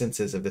of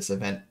instances of this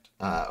event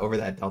over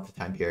that delta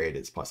time period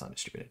is Poisson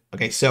distributed.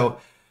 Okay, so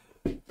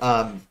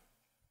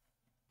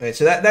okay,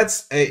 so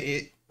that's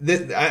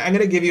I'm going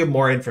to give you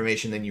more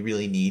information than you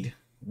really need.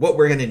 What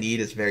we're going to need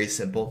is very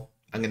simple.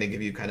 I'm going to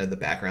give you kind of the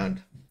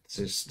background,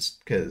 just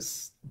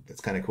because it's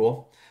kind of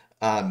cool.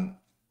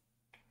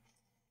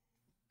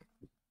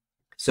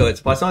 So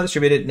it's Poisson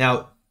distributed.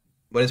 Now,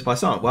 what is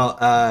Poisson?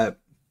 Well,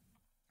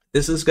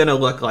 this is going to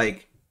look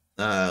like,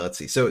 let's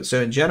see. So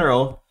in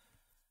general,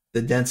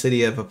 the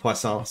density of a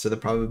Poisson, so the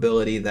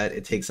probability that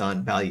it takes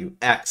on value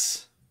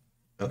x,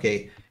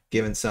 okay,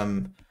 given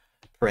some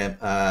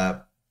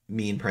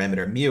mean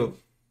parameter mu,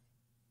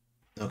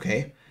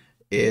 okay,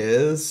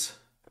 is,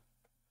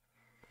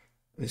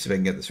 let me see if I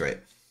can get this right.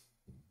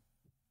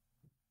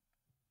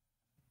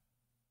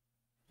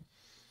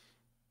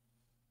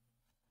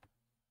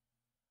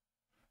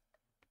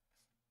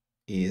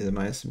 E to the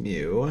minus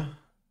mu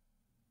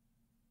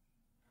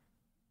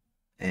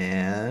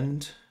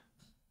and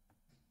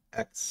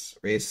x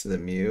raised to the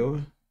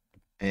mu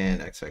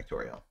and x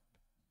factorial.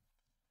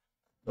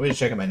 Let me just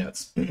check in my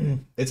notes.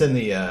 It's in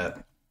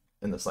the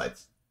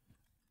slides.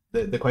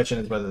 The question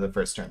is whether the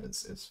first term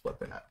is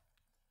flipped or not.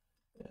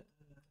 Yeah.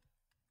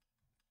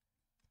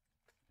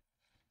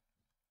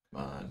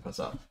 Come on, pass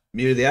off.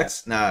 Mu to the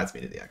x? No, it's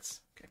mu to the x.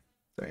 Okay,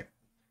 sorry.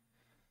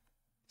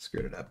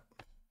 Screwed it up.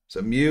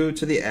 So mu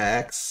to the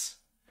x,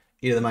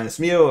 e to the minus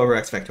mu over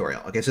x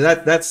factorial. Okay, so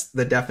that's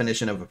the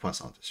definition of a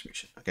Poisson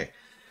distribution. Okay,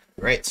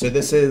 right. So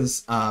this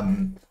is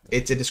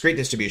it's a discrete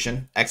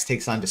distribution. X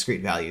takes on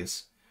discrete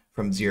values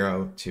from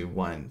 0 to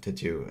 1 to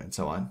 2 and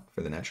so on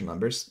for the natural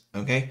numbers.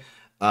 Okay,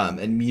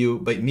 and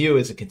mu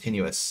is a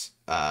continuous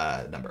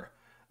number.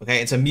 Okay,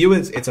 and so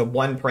it's a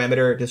one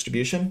parameter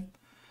distribution.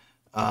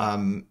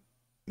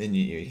 And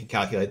you can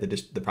calculate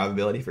the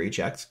probability for each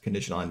x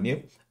conditional on mu.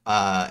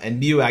 And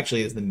mu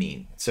actually is the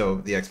mean. So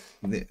the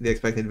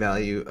expected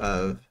value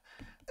of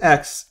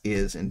x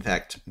is in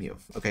fact mu.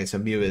 Okay, so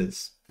mu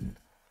it's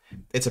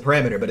a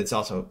parameter, but it's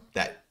also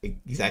that it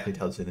exactly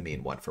tells you the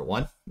mean one for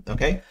one.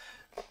 Okay,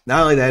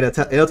 not only that,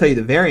 it'll tell you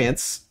the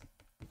variance,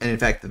 and in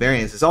fact the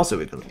variance is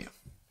also equal to mu.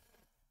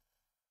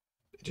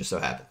 It just so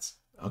happens.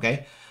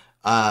 Okay,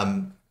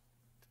 all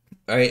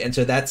right, and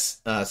so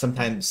that's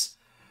sometimes.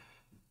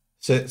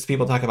 So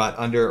people talk about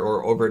under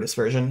or over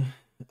dispersion.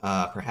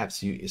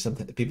 Perhaps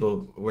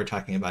people were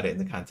talking about it in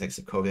the context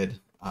of COVID,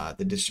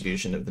 the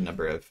distribution of the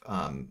number of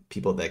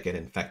people that get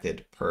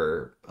infected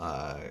per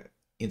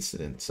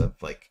incidence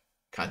of like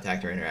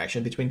contact or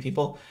interaction between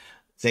people,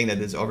 saying that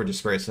it's over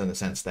dispersed in the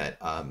sense that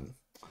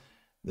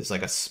there's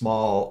like a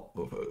small,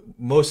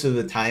 most of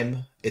the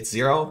time it's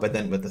 0, but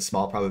then with a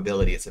small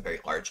probability, it's a very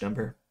large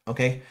number.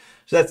 Okay,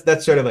 so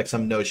that's sort of like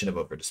some notion of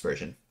over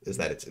dispersion, is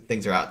that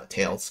things are out in the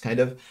tails, kind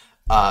of.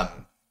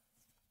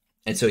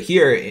 And so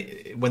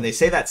here, when they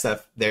say that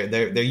stuff,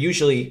 they're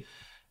usually,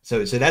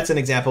 so that's an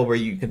example where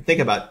you can think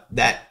about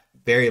that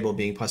variable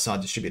being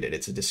Poisson distributed.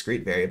 It's a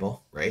discrete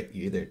variable, right?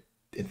 You either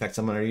infect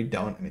someone or you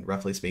don't. I mean,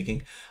 roughly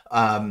speaking.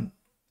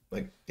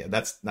 Yeah,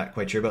 that's not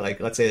quite true, but like,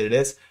 let's say that it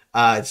is.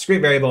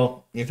 Discrete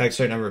variable, you infect a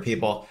certain number of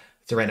people,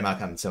 it's a random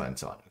outcome, and so on and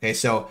so on. Okay,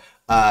 so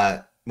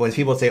when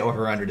people say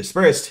over or under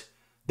dispersed,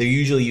 they're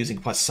usually using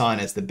Poisson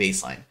as the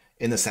baseline,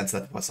 in the sense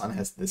that Poisson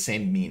has the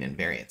same mean and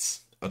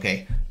variance.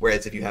 Okay,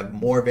 whereas if you have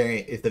more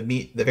variance, if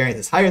the variance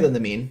is higher than the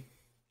mean,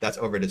 that's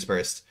over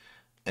dispersed,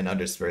 and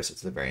under dispersed,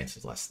 it's the variance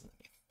is less than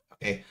the mean.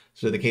 Okay,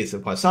 so in the case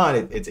of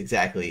Poisson, it's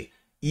exactly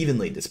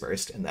evenly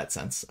dispersed in that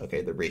sense.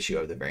 Okay, the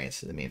ratio of the variance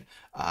to the mean.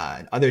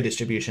 And other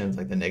distributions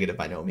like the negative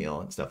binomial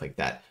and stuff like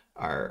that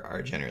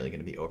are generally going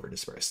to be over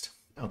dispersed.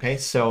 Okay,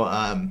 so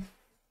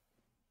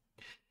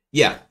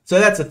yeah, so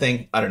that's the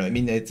thing. I don't know. I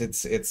mean,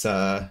 it's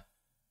actually,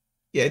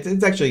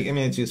 I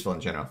mean, it's useful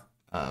in general.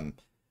 I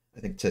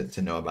think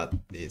to know about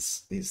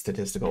these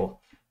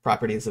statistical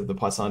properties of the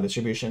Poisson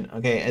distribution.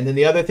 Okay, and then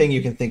the other thing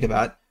you can think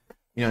about,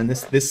 and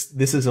this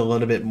is a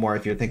little bit more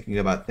if you're thinking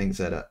about things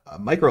at a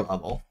micro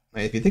level.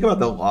 Right? If you think about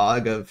the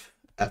log of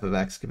f of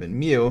x given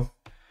mu,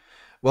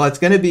 well, it's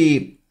going to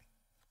be,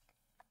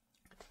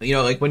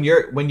 like when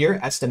you're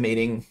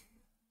estimating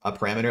a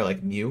parameter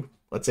like mu,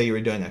 let's say you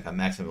were doing like a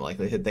maximum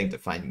likelihood thing to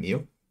find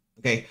mu.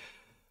 Okay,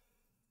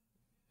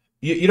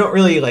 you don't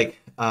really like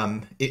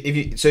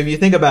if you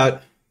think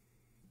about,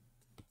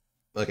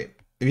 okay,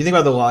 if you think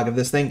about the log of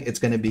this thing, it's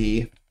going to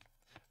be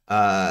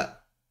the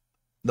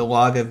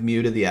log of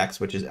mu to the x,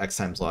 which is x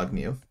times log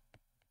mu,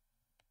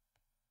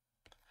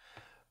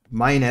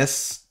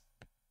 minus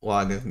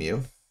log of mu.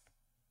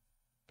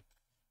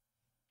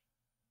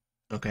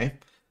 Okay.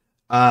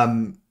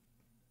 And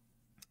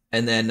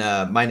then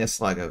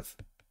minus log of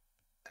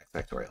x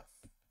factorial.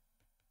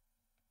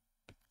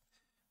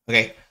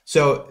 Okay.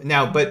 So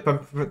now, but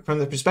from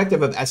the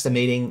perspective of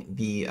estimating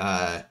the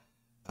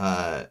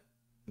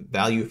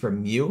value for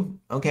mu,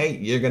 okay,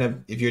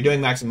 if you're doing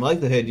maximum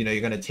likelihood,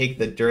 you're gonna take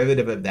the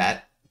derivative of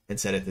that and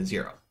set it to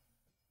 0.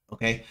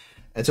 Okay.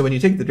 And so when you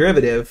take the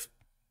derivative,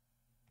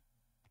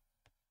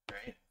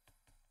 right,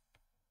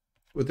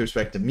 with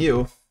respect to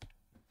mu,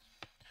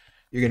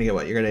 you're gonna get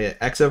what? You're gonna get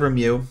x over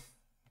mu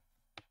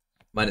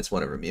minus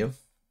 1 over mu.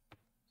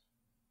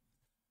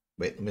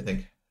 Wait, let me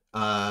think.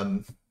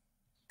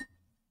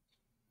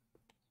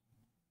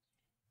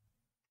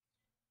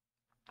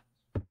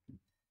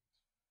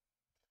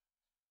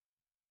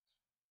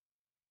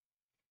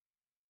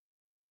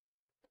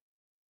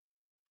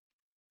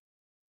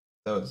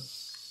 That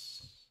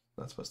was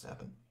not supposed to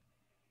happen.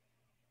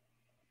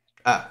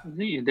 I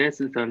think that's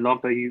the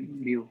log of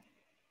mu.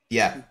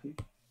 Yeah,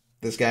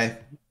 this guy.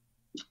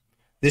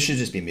 This should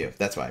just be mu.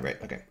 That's why, right?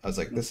 Okay. I was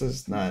like, this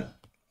is not.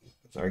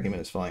 This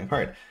argument is falling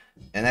apart,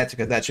 and that's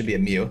because that should be a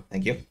mu.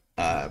 Thank you,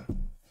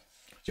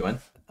 Joanne.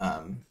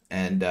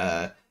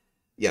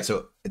 Yeah,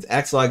 so it's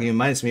x log mu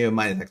minus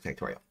x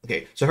factorial.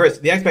 Okay, so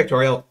first, the x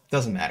factorial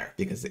doesn't matter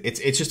because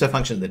it's just a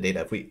function of the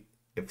data.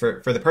 If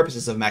for the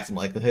purposes of maximum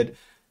likelihood,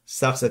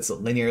 stuff that's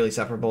linearly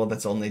separable,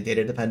 that's only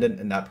data dependent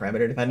and not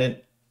parameter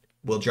dependent,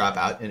 will drop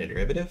out in a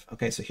derivative.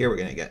 Okay, so here we're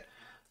going to get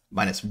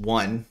minus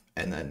 1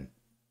 and then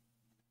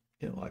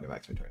log of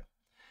x factorial.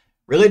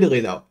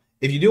 Relatedly, though,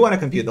 if you do want to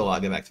compute the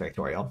log of x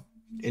factorial,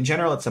 in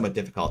general, it's somewhat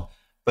difficult,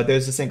 but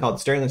there's this thing called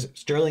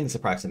Stirling's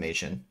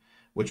approximation,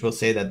 which will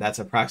say that that's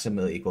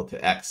approximately equal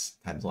to x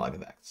times log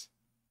of x.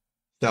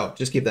 So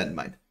just keep that in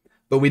mind.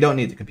 But we don't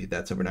need to compute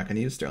that, so we're not going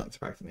to use Stirling's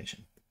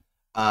approximation.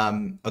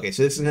 Okay,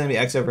 so this is going to be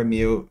x over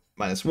mu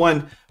minus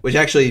 1, which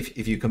actually,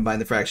 if you combine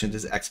the fractions,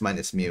 is x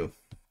minus mu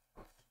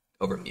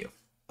over mu.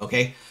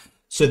 Okay,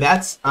 so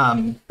that's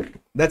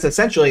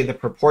essentially the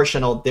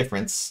proportional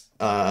difference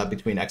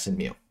between x and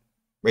mu,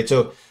 right?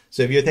 So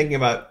if you're thinking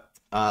about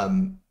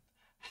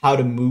how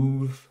to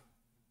move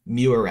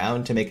mu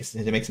around to make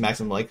some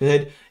maximum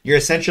likelihood, you're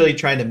essentially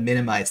trying to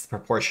minimize the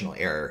proportional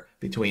error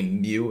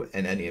between mu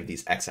and any of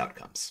these x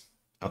outcomes.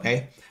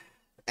 Okay,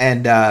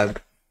 and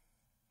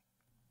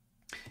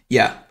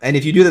yeah, and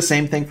if you do the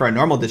same thing for a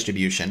normal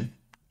distribution,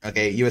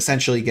 okay, you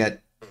essentially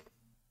get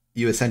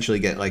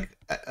like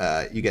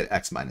you get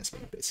x minus mu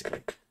basically.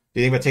 Do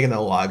you think about taking the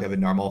log of a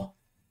normal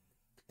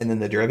and then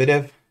the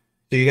derivative?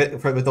 So you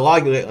get with the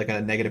log, you get like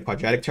a negative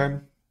quadratic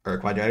term or a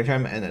quadratic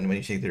term, and then when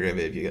you take the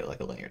derivative, you get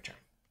like a linear term.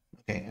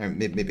 Okay, or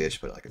maybe I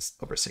should put it like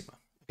over sigma.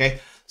 Okay,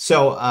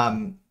 so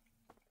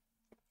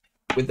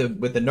with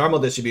the normal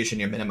distribution,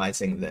 you're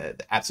minimizing the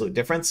absolute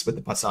difference. With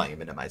the Poisson, you're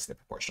minimizing the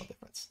proportional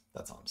difference.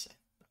 That's all I'm saying.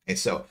 Okay,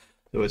 so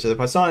the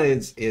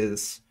Poisson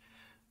is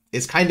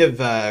kind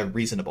of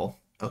reasonable.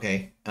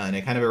 Okay, and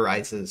it kind of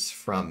arises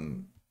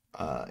from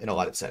in a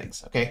lot of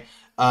settings. Okay,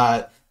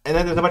 and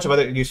then there's a bunch of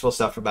other useful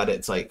stuff about it.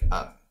 It's like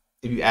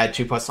if you add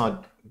two Poisson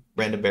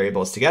random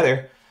variables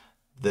together,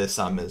 the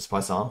sum is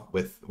Poisson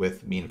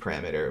with mean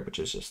parameter, which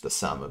is just the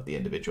sum of the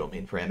individual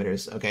mean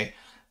parameters. Okay,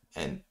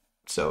 and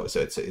so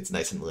it's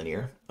nice and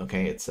linear.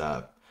 Okay, it's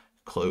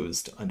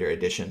closed under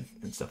addition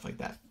and stuff like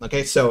that.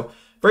 Okay, so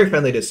very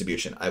friendly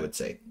distribution, I would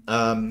say.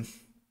 Now,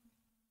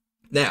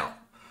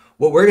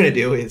 what we're going to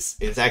do is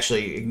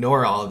actually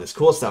ignore all of this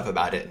cool stuff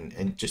about it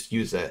and just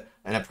use an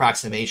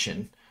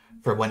approximation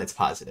for when it's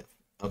positive.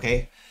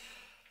 Okay,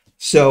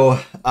 so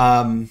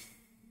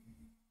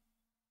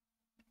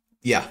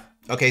yeah.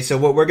 Okay, so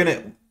what we're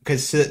gonna,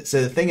 because so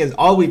the thing is,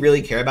 all we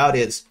really care about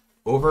is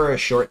over a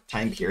short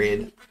time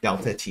period,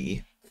 delta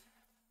t,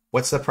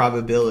 what's the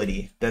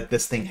probability that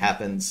this thing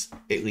happens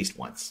at least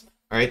once?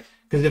 All right,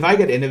 because if I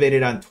get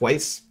innovated on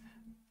twice,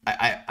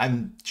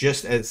 I'm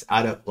just as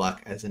out of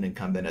luck as an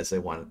incumbent as I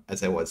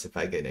was if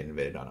I get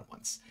innovated on it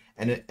once.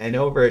 And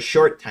over a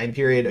short time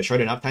period, a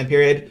short enough time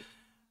period,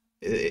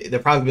 the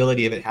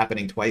probability of it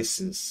happening twice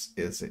is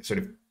sort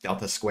of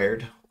delta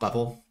squared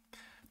level,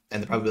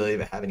 and the probability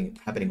of it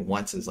happening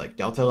once is like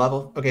delta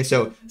level. Okay,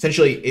 so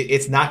essentially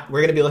it's not,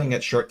 we're going to be looking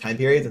at short time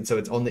periods, and so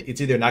it's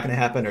either not going to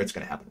happen or it's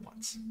going to happen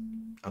once.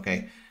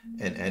 Okay,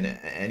 and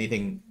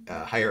anything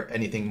higher,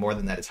 anything more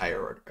than that is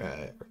higher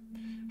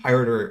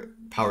order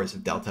powers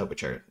of delta,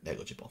 which are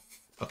negligible.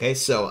 Okay,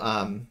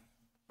 so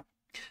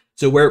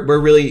we're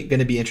really going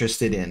to be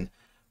interested in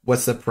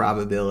what's the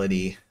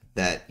probability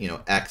that, you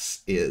know,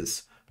 x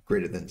is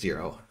greater than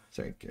 0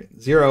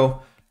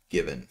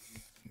 given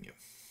mu.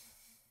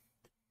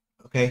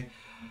 Okay,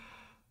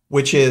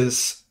 which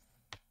is,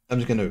 I'm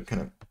just going to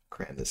kind of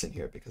cram this in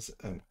here because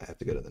I have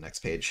to go to the next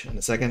page in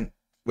a second,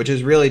 which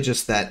is really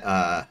just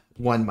that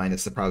 1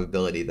 minus the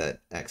probability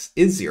that x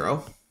is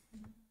 0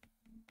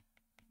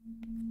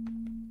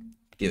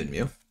 given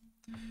mu,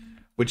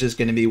 which is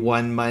going to be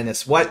 1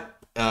 minus what?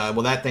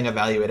 Well, that thing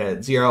evaluated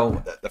at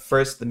 0.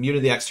 The mu to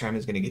the x term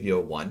is going to give you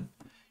a 1.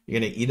 You're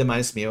going to e to the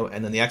minus mu,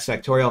 and then the x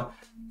factorial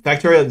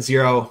of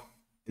 0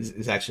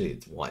 is actually,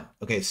 it's 1.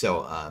 Okay,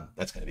 so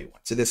that's going to be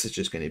 1. So this is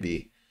just going to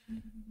be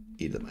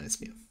e to the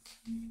minus mu.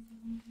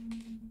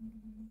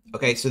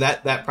 Okay, so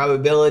that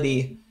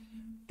probability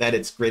that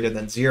it's greater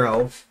than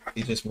 0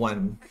 is just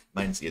 1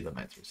 minus e to the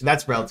minus mu. So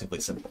that's relatively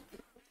simple.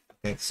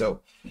 Okay, so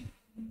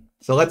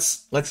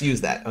let's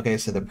use that. Okay,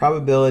 so the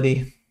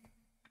probability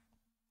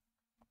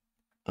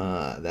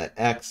that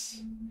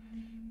x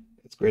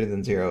is greater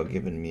than 0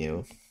 given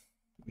mu,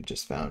 we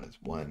just found is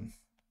 1.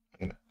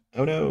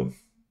 Oh no,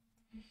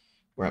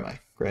 where am I?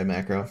 Grad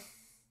macro.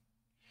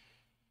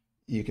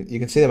 You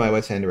can see that my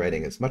wife's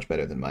handwriting is much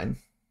better than mine.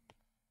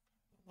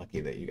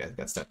 Lucky that you guys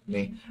got stuck with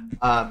me.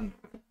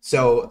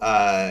 So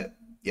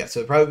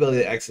the probability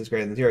that x is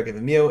greater than 0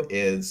 given mu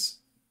is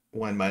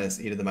 1 minus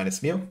e to the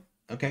minus mu.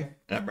 Okay,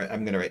 and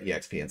I'm going to write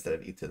exp instead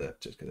of e to the,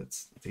 just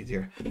because it's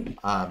easier.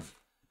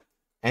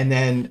 And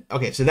then,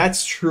 okay, so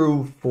that's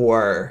true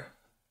for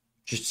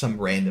just some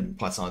random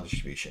Poisson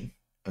distribution.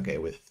 Okay,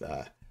 with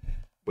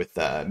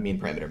mean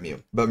parameter mu.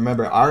 But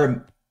remember,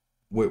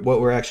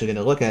 what we're actually going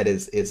to look at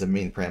is a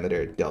mean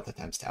parameter delta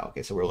times tau.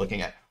 Okay, so we're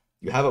looking at,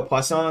 you have a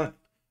Poisson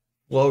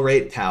flow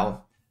rate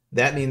tau.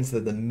 That means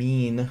that the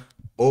mean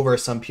over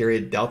some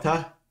period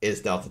delta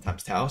is delta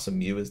times tau. So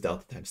mu is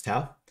delta times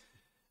tau.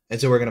 And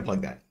so we're going to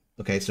plug that in.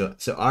 Okay, so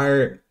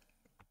our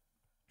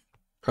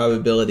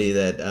probability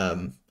that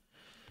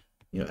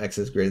x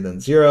is greater than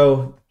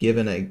 0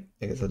 given I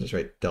guess I'll just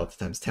write delta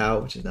times tau,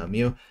 which is now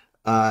mu,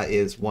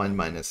 is 1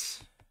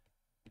 minus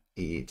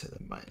e to the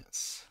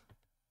minus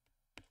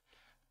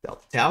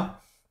delta tau.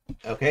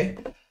 Okay.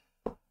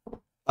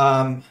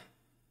 All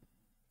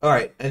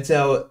right, and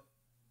so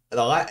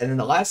then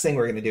the last thing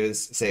we're going to do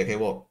is say, okay,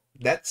 well,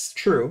 that's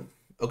true.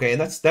 Okay,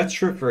 and that's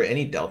true for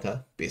any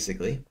delta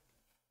basically.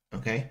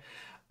 Okay.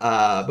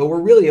 But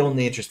we're really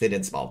only interested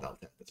in small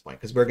delta at this point,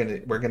 because we're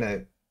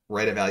gonna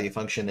write a value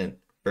function and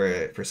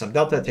for some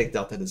delta, take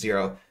delta to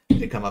 0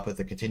 to come up with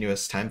a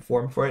continuous time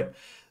form for it.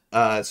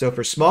 So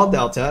for small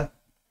delta,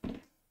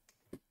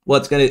 well,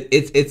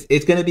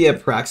 it's gonna be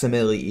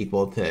approximately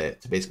equal to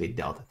basically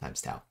delta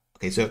times tau.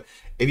 Okay, so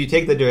if you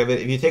take the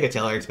derivative, if you take a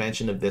Taylor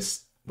expansion of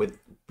this with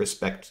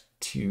respect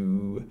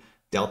to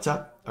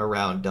delta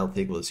around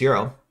delta equals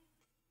 0,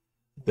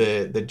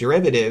 the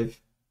derivative,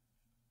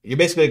 you're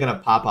basically gonna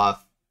pop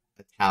off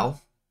a tau,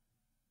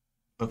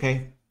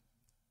 okay,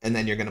 and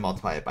then you're going to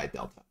multiply it by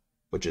delta,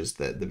 which is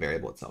the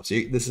variable itself. So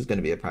this is going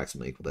to be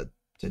approximately equal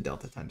to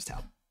delta times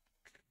tau.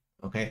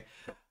 Okay,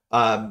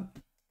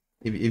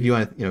 if you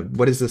want to,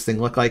 what does this thing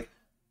look like?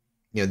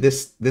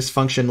 This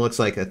function looks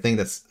like a thing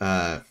that's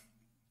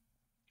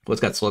it's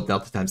got slope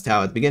delta times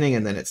tau at the beginning,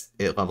 and then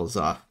it levels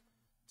off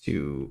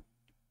to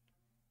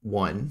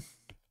 1.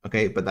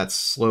 Okay, but that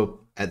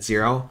slope at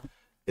 0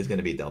 is going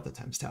to be delta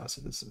times tau.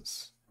 So this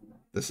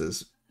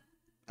is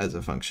as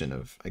a function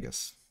of, I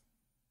guess,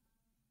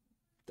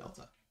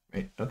 delta,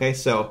 right? Okay,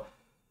 so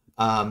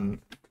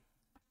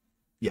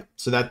yeah,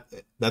 so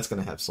that's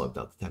going to have slope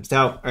delta times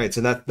tau. All right, so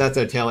that's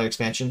our Taylor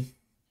expansion.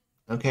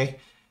 Okay,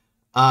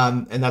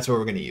 and that's what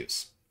we're going to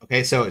use.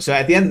 Okay, so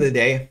at the end of the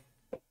day,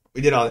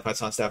 we did all the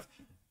Poisson stuff.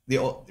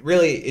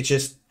 Really, it's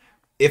just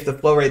if the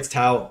flow rate's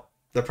tau,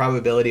 the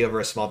probability over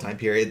a small time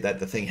period that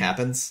the thing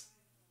happens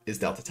is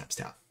delta times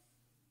tau.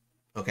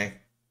 Okay,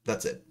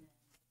 that's it.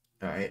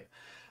 All right.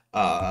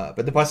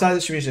 But the Poisson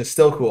distribution is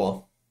still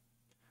cool.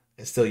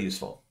 It's still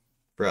useful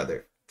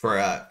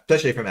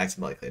especially for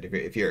maximum likelihood.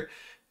 If you're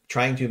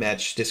trying to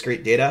match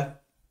discrete data,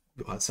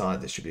 the Poisson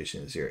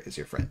distribution is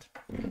your friend.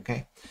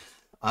 Okay.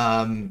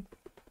 All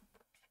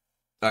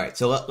right.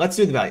 So let's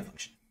do the value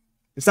function.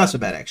 It's not so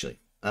bad actually.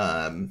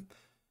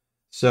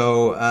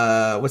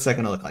 So what's that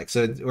going to look like?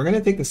 So we're going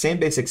to take the same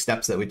basic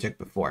steps that we took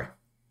before.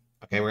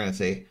 Okay, we're going to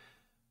say,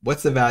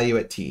 what's the value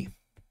at t?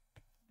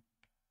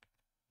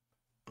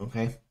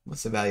 Okay,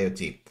 what's the value of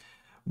t?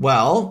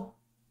 Well,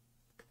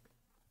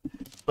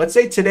 let's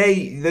say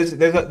today, there's a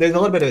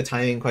little bit of a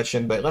timing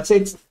question, but let's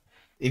say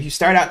if you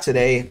start out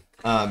today,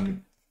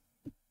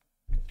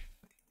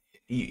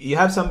 you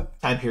have some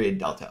time period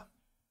delta.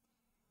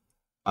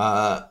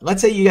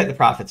 Let's say you get the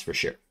profits for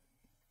sure.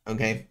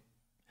 Okay,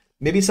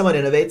 maybe someone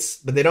innovates,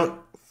 but they don't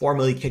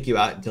formally kick you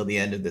out until the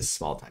end of this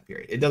small time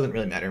period. It doesn't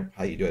really matter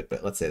how you do it,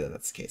 but let's say that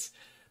that's the case.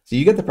 So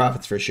you get the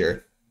profits for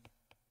sure.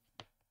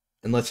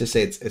 And let's just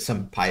say it's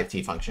some pi of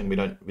t function.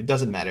 It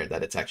doesn't matter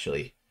that it's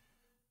actually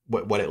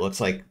what it looks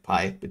like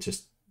pi. It's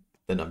just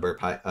the number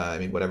pi.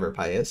 Whatever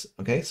pi is.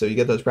 Okay, so you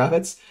get those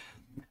profits.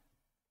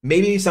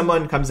 Maybe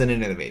someone comes in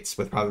and innovates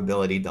with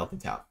probability delta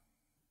tau.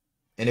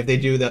 And if they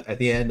do that at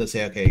the end, they'll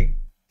say, okay,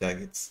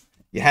 Doug,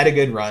 you had a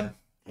good run.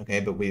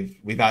 Okay, but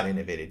we've out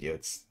innovated you.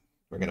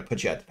 We're gonna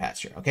put you out the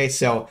pasture. Okay,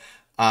 so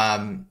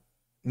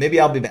maybe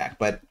I'll be back,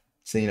 but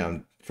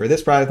so for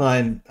this product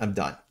line, I'm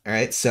done. All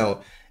right,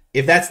 so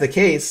if that's the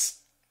case,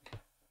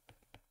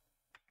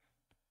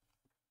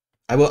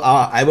 I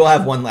will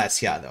have one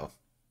last yeah though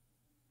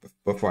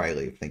before I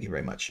leave. Thank you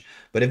very much.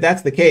 But if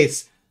that's the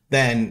case,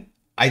 then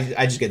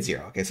I just get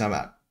 0. Okay, so I'm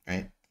out.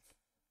 Right.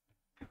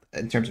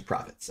 In terms of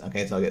profits.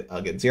 Okay, so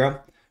I'll get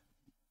 0.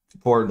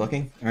 Forward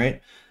looking. All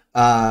right.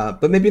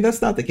 But maybe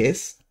that's not the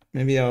case.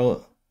 Maybe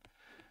I'll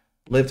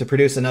live to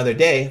produce another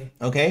day.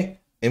 Okay.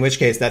 In which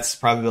case that's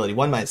probability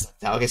 1 minus delta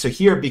tau. Okay, so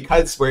here,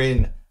 because we're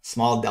in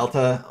small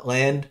delta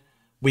land,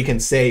 we can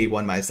say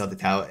 1 minus delta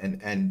tau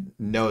and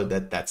know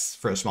that that's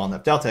for a small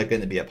enough delta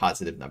going to be a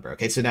positive number.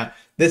 Okay, so now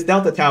this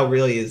delta tau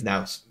really is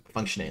now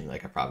functioning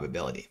like a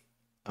probability.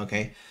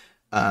 Okay,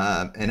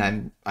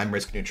 and I'm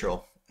risk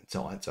neutral and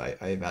so on. So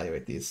I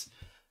evaluate these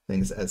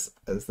things as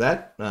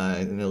that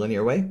in a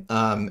linear way.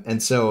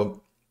 And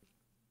so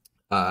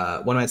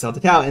 1 minus delta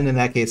tau, and in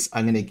that case,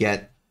 I'm going to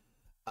get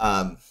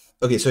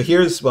okay. So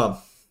here's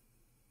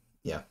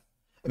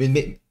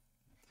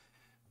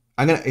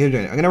I'm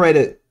gonna write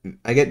it.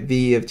 I get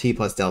v of t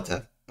plus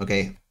delta.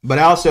 Okay, but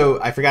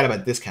I forgot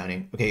about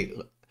discounting. Okay,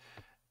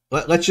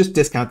 let's just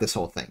discount this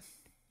whole thing.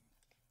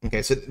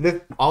 Okay, so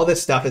all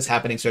this stuff is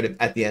happening sort of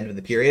at the end of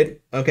the period.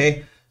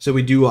 Okay, so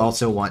we do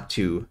also want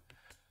to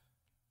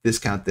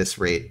discount this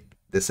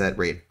at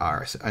rate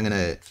r. So I'm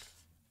gonna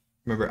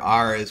remember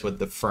r is what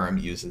the firm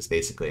uses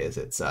basically as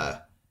its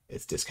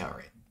discount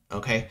rate.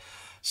 Okay,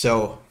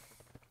 so.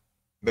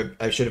 But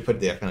I should have put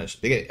the exponential at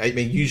the beginning. I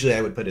mean, usually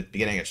I would put it at the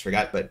beginning. I just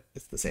forgot, but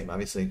it's the same,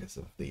 obviously, because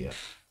of the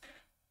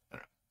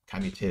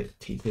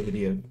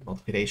commutativity of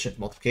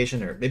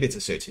multiplication, or maybe it's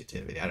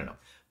associativity. I don't know.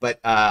 But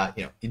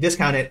you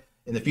discount it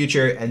in the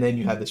future, and then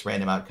you have this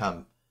random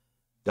outcome,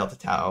 delta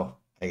tau.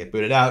 I get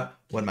booted out.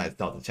 1 minus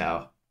delta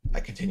tau. I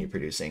continue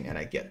producing, and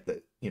I get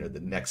the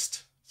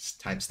next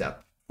time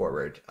step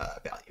forward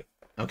value.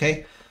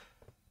 Okay,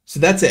 so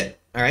that's it.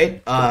 All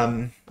right.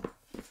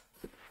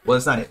 Well,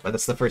 that's not it, but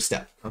that's the first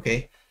step,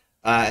 okay?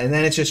 And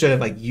then it's just sort of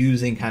like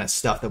using kind of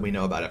stuff that we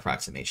know about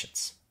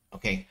approximations,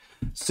 okay?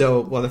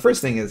 So, well, the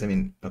first thing is,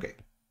 okay,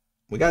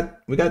 we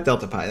got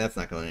delta pi. That's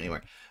not going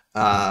anywhere.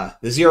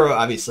 The 0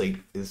 obviously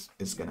is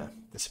gonna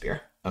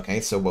disappear,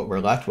 okay? So what we're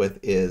left with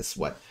is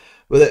what?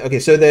 Well, okay,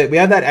 so we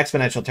have that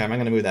exponential term. I'm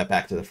gonna move that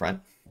back to the front,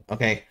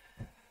 okay?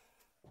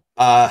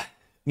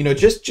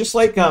 Just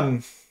like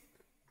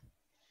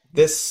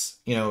this,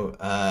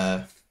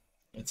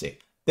 let's see,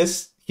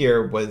 this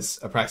here was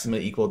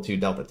approximately equal to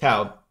delta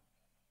tau.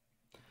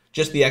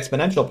 Just the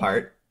exponential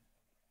part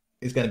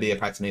is going to be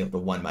approximately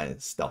equal to 1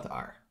 minus delta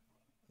r.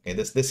 Okay,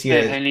 this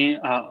here. Henry,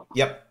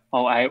 yep.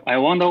 Oh, I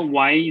wonder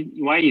why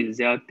is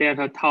there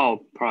delta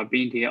tau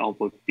probability of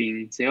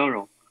being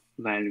 0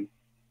 value?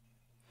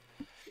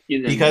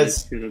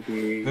 Because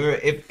remember,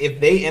 if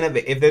they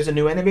innovate, if there's a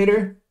new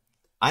innovator,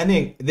 I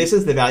think this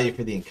is the value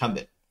for the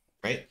incumbent,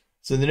 right?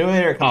 So the new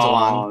innovator comes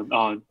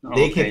along,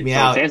 they kick me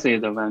out. That's the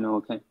value,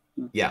 okay.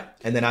 Yeah,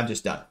 and then I'm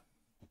just done.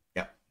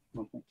 Yeah.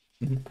 Okay.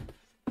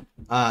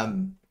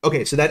 Mm-hmm.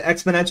 Okay, so that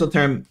exponential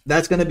term,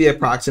 that's going to be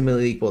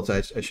approximately equal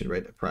to, I should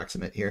write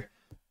approximate here.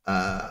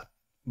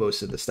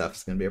 Most of the stuff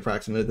is going to be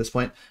approximate at this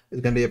point.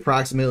 It's going to be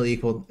approximately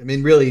equal.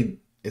 Really,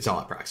 it's all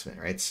approximate,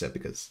 right? So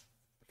because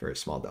for a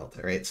small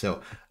delta, right?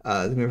 So it's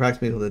going to be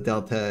approximately equal to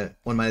delta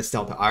 1 minus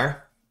delta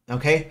r.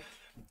 Okay,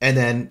 and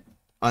then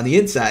on the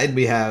inside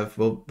we have,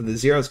 well, the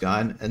 0's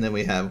gone, and then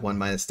we have 1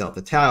 minus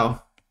delta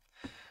tau.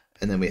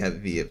 And then we have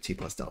v of t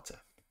plus delta.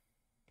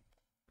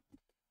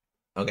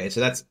 Okay, so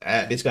that's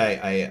basically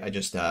I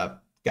just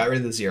got rid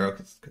of the zero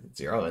because it's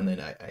zero, and then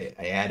I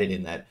added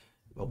in that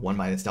 1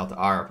 minus delta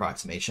r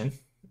approximation.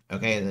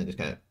 Okay, and then just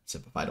kind of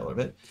simplified a little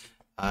bit.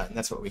 And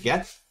that's what we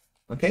get.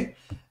 Okay,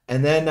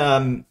 and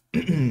then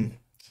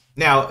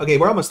now, okay,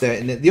 we're almost there.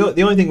 And the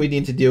only thing we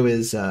need to do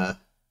is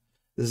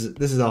this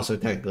is also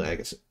technically, I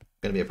guess,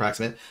 going to be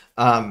approximate.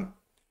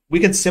 We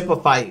can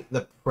simplify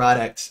the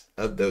product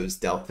of those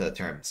delta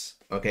terms.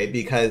 Okay,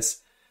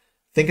 because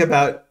think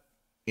about,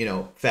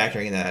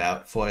 factoring that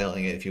out,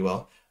 foiling it, if you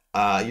will.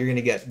 You're going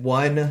to get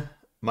 1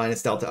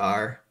 minus delta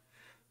r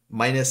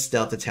minus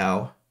delta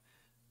tau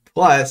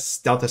plus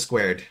delta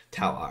squared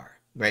tau r,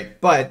 right?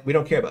 But we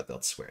don't care about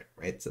delta squared,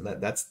 right? So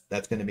that's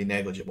going to be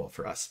negligible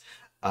for us.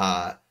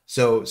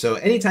 So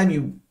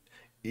anytime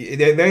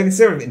they're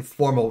sort of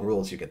informal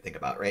rules you can think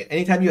about, right?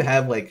 Anytime you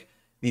have like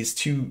these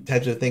two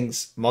types of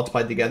things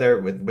multiplied together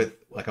with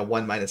like a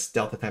 1 minus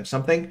delta times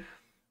something,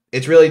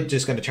 it's really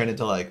just going to turn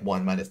into like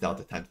 1 minus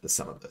delta times the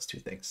sum of those two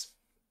things.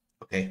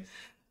 Okay.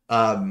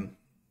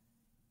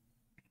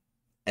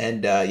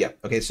 Yeah.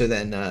 Okay. So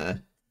then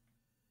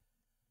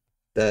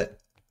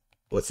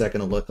what's that going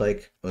to look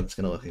like? Well, it's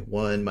going to look like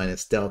 1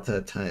 minus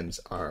delta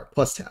times r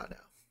plus tau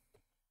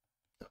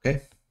now.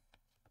 Okay.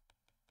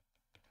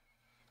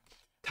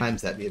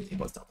 Times that v of t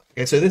plus delta.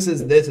 Okay. So this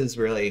is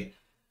really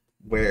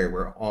where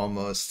we're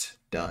almost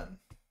done.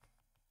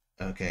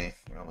 Okay.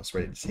 We're almost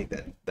ready to take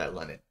that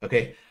limit.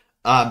 Okay.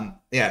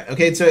 Yeah.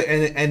 Okay. So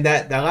and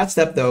that last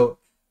step though,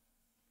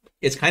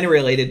 it's kind of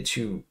related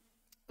to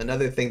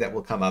another thing that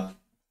will come up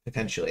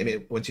potentially. I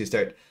mean, once you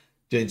start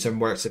doing some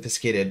more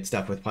sophisticated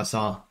stuff with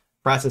Poisson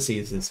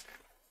processes, is,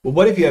 well,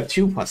 what if you have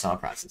two Poisson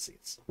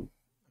processes,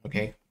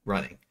 okay,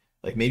 running?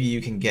 Like maybe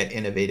you can get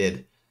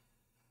innovated.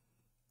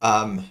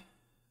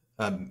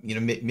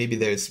 Maybe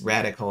there's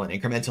radical and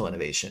incremental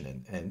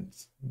innovation, and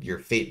your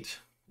fate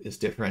is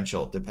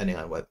differential depending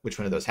on which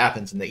one of those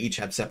happens, and they each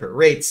have separate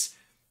rates.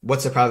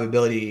 What's the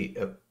probability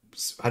of,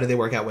 how do they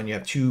work out when you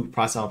have two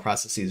Poisson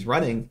processes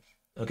running?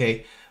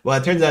 Okay, well,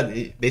 it turns out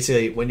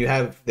basically when you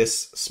have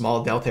this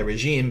small delta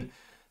regime,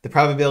 the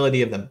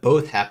probability of them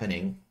both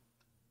happening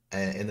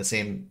in the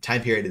same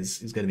time period is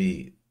going to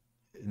be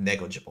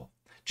negligible.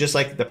 Just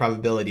like the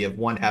probability of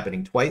one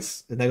happening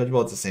twice is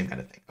negligible, it's the same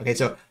kind of thing. Okay,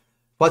 so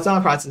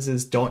Poisson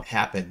processes don't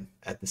happen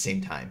at the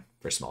same time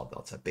for small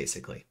delta,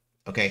 basically.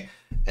 Okay,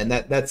 and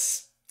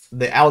that's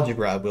the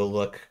algebra will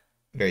look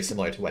very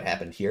similar to what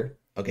happened here.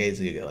 Okay,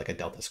 so you get like a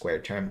delta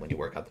squared term when you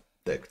work out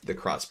the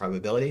cross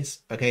probabilities.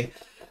 Okay,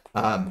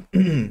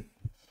 so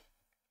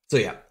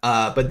yeah,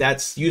 but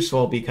that's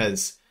useful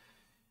because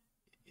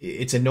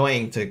it's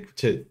annoying to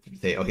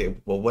say, okay,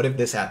 well, what if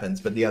this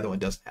happens but the other one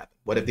doesn't happen?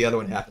 What if the other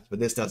one happens but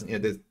this doesn't?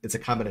 It's a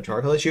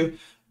combinatorial issue,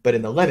 but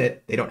in the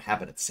limit they don't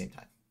happen at the same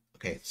time.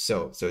 Okay,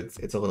 so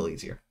it's a little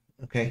easier.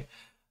 Okay,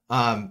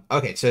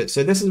 okay, so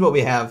this is what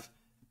we have,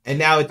 and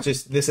now it's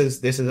just this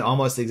is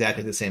almost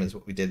exactly the same as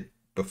what we did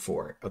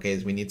before. Okay,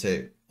 is we need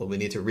to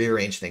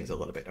rearrange things a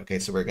little bit. Okay,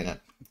 so we're gonna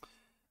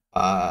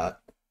well,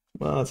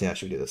 let's see, how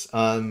should we do this?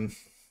 I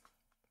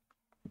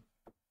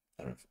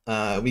don't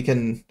know. We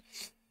can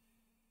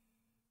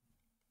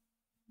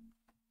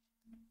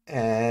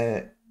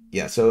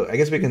yeah, so I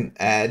guess we can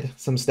add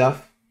some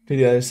stuff to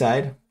the other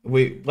side.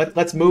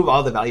 Let's move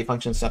all the value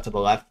function stuff to the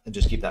left and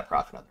just keep that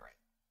profit on the right.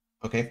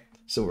 Okay,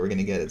 so what we're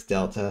gonna get is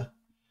delta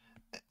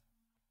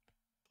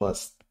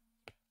plus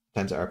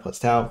times r plus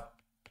tau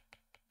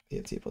v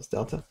of t plus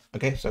delta.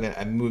 Okay, so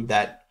I moved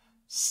that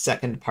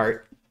second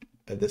part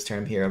of this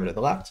term here over to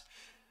the left,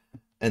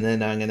 and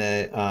then I'm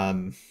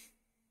gonna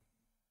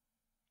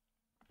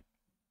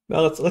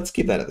well, let's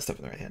keep that other stuff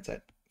on the right hand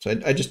side. So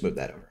I just moved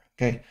that over.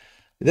 Okay,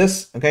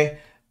 this, okay,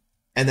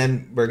 and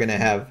then we're gonna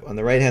have on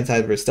the right hand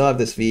side we still have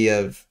this v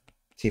of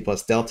t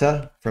plus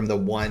delta from the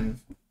 1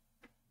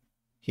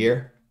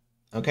 here.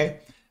 Okay,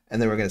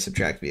 and then we're gonna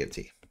subtract v of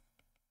t.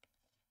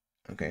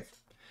 Okay,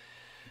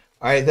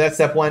 all right, that's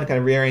step one, kind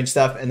of rearrange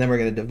stuff, and then we're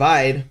gonna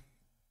divide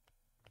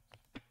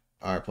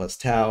r plus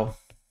tau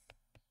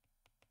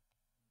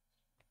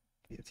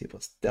v of t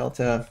plus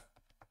delta.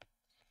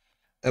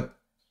 Oh,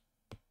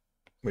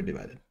 we're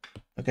divided.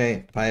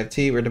 Okay, pi of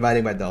t, we're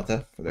dividing by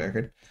delta for the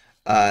record.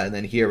 And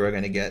then here we're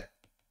going to get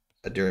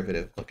a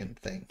derivative looking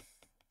thing.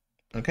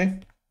 Okay.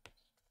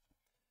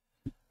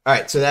 All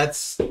right, so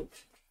that's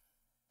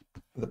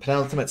the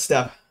penultimate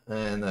step.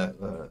 And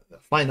the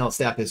final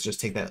step is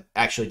just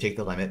actually take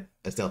the limit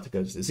as delta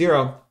goes to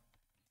 0,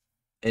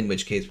 in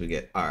which case we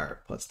get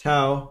r plus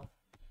tau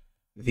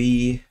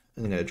v,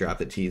 I'm going to drop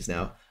the t's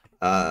now,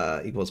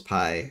 equals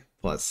pi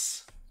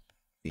plus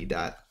v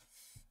dot.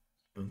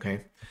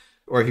 Okay.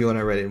 Or if you want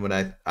to write it in what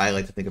I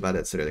like to think about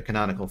it, sort of the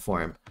canonical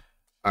form,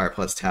 r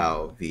plus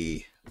tau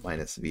v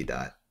minus v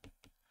dot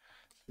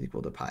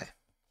equal to pi.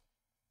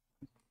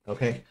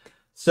 Okay,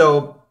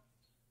 so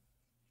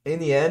in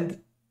the end,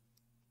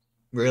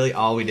 really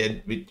all we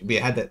did, we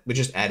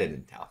just added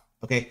in tau.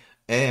 Okay,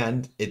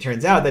 and it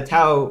turns out that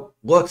tau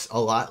looks a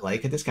lot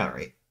like a discount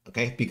rate.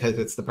 Okay, because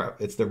it's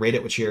the rate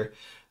at which you're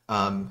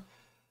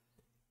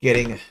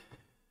getting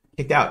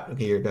kicked out.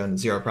 Okay, you're going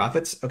 0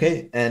 profits.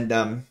 Okay,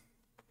 and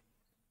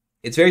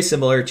it's very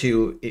similar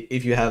to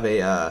if you have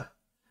a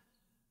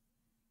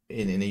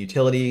in a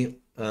utility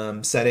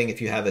setting,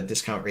 if you have a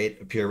discount rate,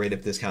 a pure rate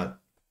of discount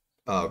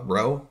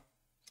row,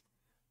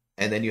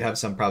 and then you have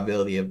some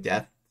probability of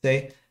death,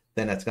 say,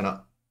 then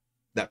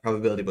that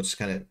probability will just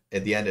kind of,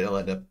 at the end, it'll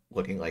end up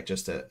looking like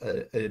just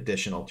an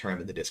additional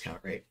term in the discount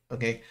rate.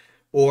 Okay,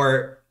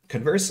 or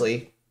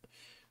conversely,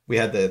 we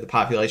had the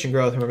population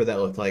growth. Remember, that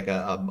looked like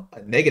a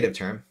negative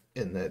term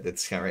in the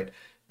discount rate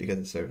because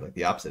it's sort of like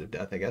the opposite of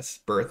death, I guess,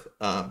 birth.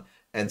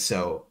 And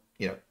so,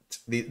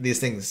 these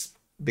things,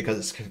 because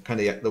it's kind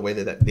of the way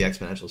that the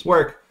exponentials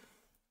work,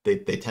 they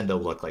tend to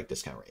look like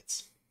discount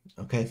rates.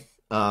 Okay.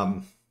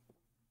 All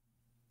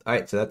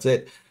right, so that's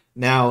it.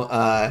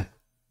 Now,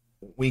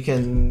 we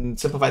can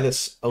simplify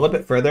this a little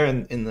bit further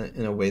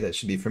in a way that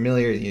should be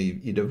familiar.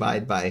 You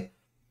divide by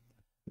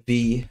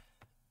v,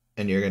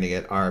 and you're going to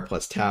get r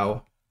plus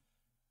tau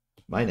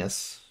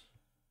minus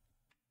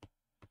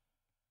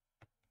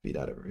v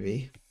dot over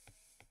v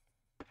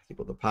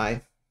equal to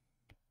pi.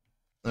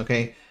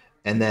 Okay,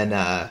 and then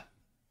and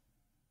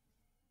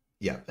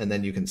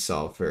then you can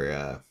solve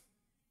for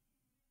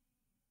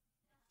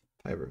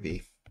pi over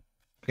v.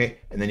 Okay,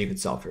 and then you can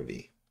solve for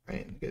v,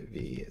 right? And get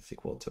v is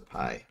equal to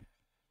pi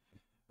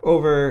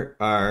over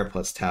r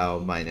plus tau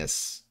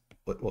minus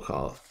what we'll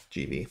call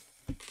gv.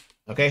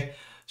 Okay,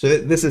 so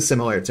this is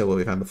similar to what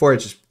we found before,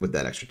 just with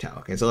that extra tau.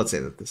 Okay, so let's say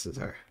that this is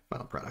our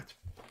final product.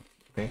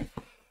 Okay,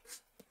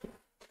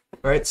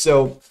 all right,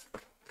 so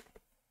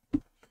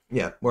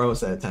yeah, we're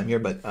almost out of time here,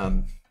 but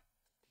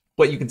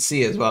what you can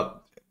see is,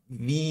 well,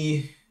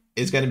 v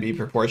is going to be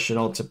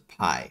proportional to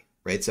pi,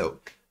 right? So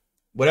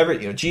whatever,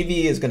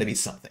 gv is going to be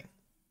something.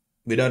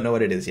 We don't know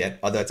what it is yet,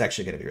 although it's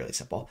actually going to be really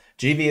simple.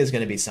 gv is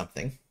going to be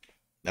something.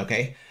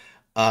 Okay,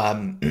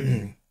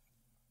 and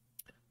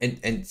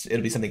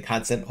it'll be something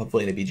constant,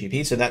 hopefully in a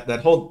BGP. So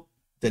that whole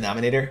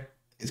denominator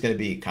is going to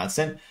be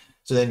constant.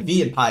 So then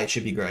v and pi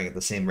should be growing at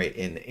the same rate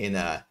in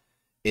an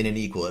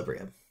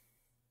equilibrium.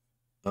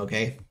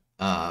 Okay,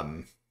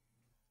 all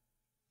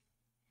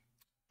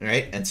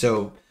right, and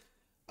so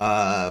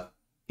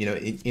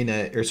in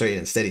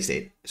a steady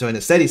state. So in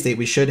a steady state,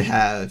 we should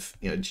have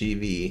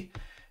gv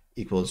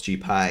equals g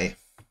pi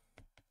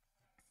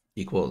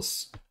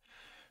equals.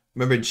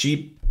 Remember,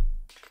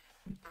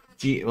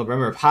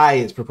 remember pi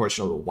is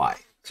proportional to y.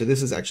 So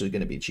this is actually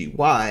going to be gy.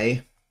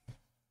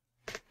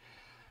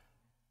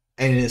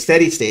 And in a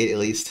steady state, at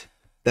least,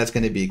 that's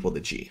going to be equal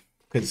to g.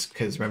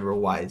 Because remember,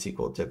 y is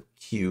equal to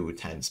q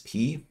times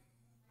p,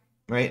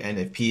 right? And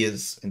if p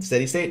is in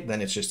steady state,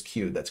 then it's just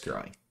q that's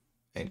growing.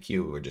 And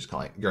q, we're just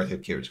calling, growth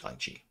of q, we're just calling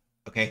g.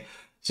 Okay?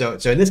 So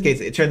in this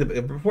case, it turned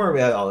out, before we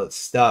had all this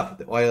stuff,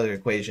 the Euler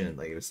equation,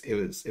 like it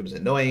was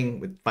annoying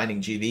with finding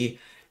gv.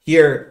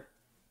 Here,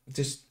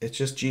 it's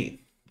just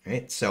g,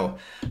 right? So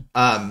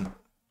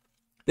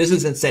this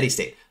is in steady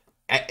state,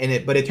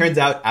 but it turns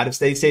out of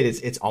steady state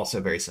it's also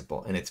very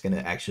simple, and it's going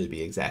to actually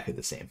be exactly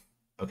the same.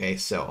 Okay,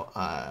 so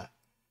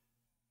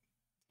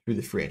through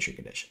the free entry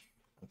condition.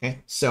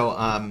 Okay,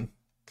 so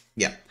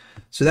yeah,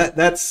 so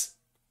that's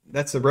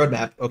the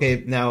roadmap.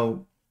 Okay,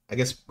 now I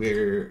guess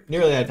we're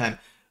nearly out of time.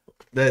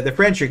 The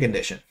free entry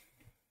condition.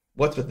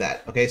 What's with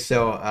that? Okay,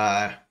 so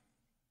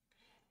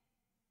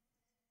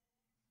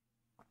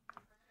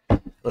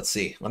let's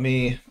see. Let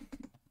me.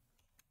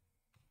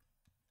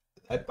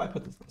 I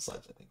put this in the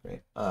slides, I think,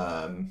 right?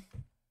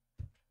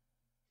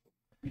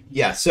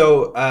 Yeah.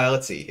 So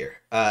let's see here.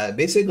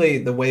 Basically,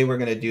 the way we're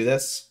going to do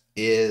this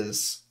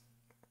is.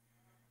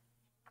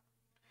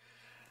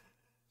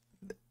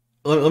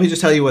 Let me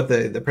just tell you what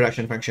the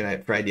production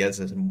function for ideas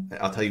is, and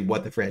I'll tell you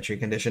what the free entry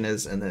condition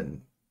is, and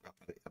then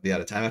I'll be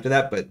out of time after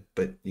that. But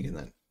you can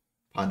then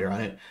ponder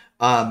on it.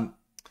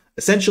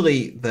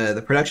 Essentially,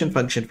 the production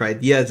function for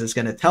ideas is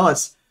going to tell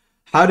us.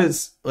 How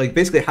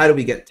do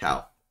we get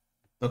tau?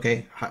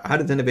 Okay, how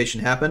does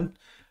innovation happen?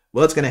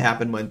 Well, it's going to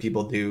happen when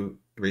people do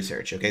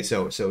research. Okay,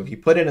 so if you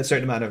put in a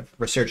certain amount of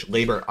research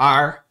labor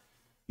R,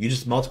 you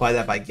just multiply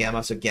that by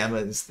gamma. So gamma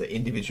is the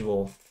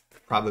individual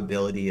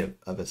probability of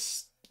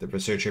the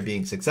researcher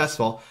being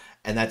successful,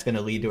 and that's going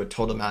to lead to a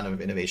total amount of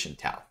innovation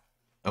tau.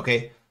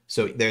 Okay,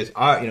 so there's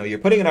R. You're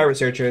putting in R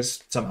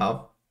researchers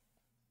somehow.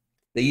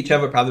 They each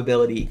have a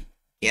probability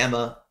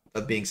gamma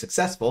of being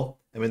successful,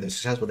 and when they're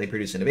successful, they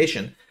produce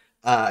innovation.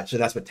 So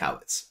that's what tau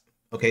is.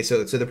 Okay,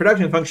 so the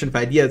production function for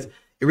ideas,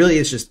 it really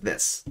is just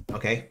this.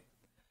 Okay,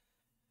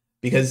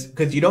 because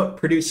you don't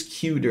produce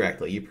Q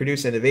directly, you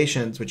produce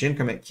innovations which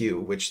increment Q,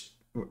 which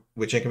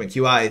increment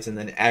QIs and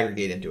then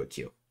aggregate into a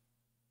Q.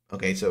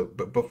 Okay, so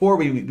but before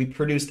we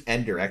produced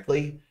N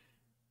directly,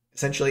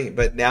 essentially,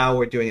 but now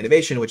we're doing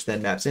innovation which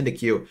then maps into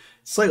Q.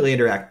 Slightly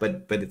indirect,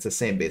 but it's the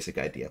same basic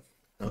idea.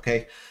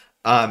 Okay,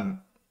 all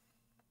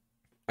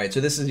right. So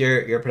this is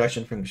your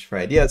production function for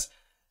ideas.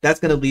 That's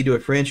going to lead to a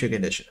free entry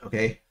condition.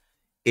 Okay,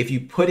 if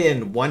you put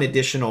in one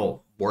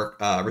additional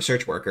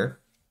research worker,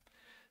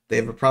 they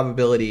have a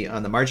probability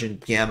on the margin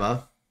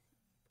gamma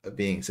of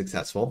being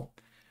successful.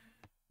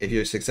 If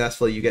you're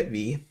successful, you get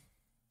V.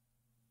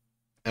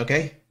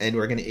 Okay, and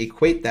we're going to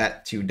equate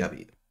that to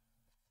W.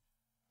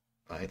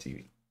 All right, so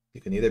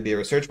you can either be a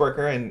research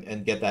worker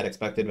and get that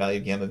expected value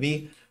gamma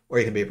V, or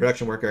you can be a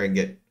production worker and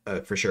get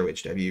for sure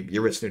wage W.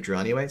 You're risk neutral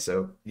anyway,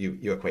 so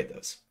you equate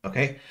those.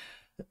 Okay.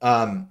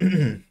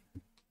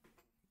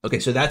 Okay,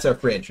 so that's our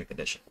free entry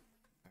condition.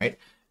 All right,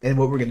 and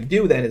what we're going to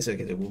do then is,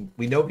 okay,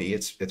 we know V,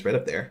 it's right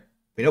up there.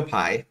 We know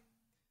pi.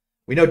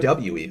 We know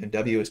W even.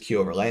 W is Q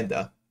over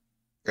lambda.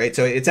 Right,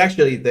 so it's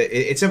actually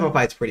it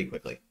simplifies pretty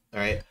quickly. All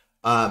right.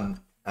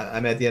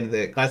 I'm at the end of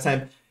the class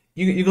time.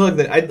 You can look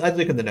at I'd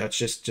look at the notes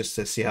just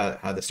to see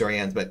how the story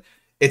ends, but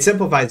it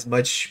simplifies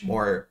much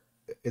more.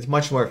 It's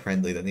much more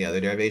friendly than the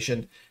other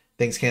derivation.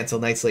 Things cancel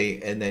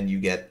nicely, and then you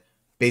get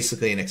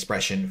basically an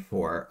expression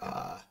for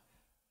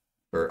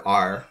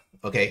R,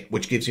 okay,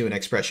 which gives you an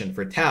expression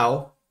for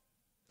tau,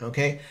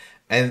 okay,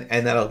 and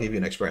that'll give you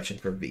an expression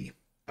for V,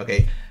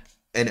 okay,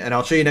 and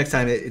I'll show you next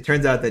time. It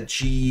turns out that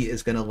G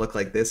is going to look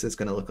like this. It's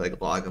going to look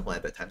like log of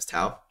lambda times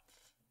tau.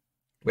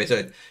 Wait,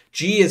 so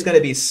G is going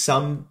to be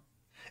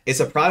it's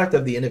a product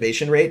of the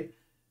innovation rate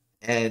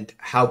and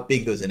how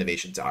big those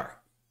innovations are.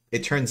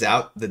 It turns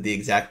out that the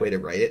exact way to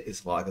write it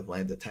is log of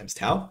lambda times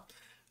tau.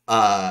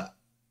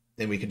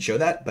 And we can show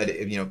that, but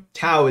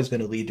tau is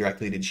going to lead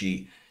directly to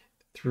G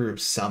through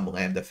some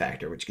lambda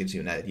factor, which gives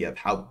you an idea of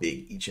how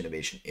big each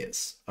innovation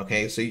is.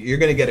 Okay, so you're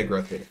going to get a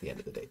growth rate at the end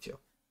of the day too,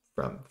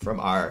 from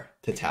R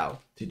to tau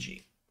to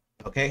G.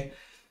 Okay,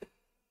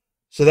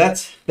 so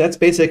that's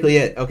basically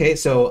it. Okay,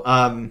 so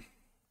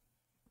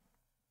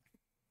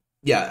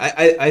yeah,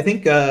 I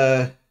think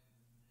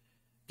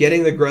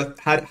getting the growth,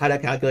 how to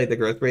calculate the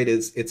growth rate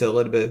it's a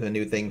little bit of a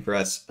new thing for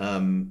us,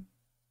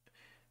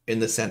 in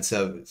the sense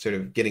of sort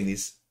of getting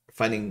these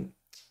finding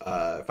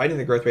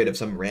the growth rate of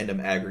some random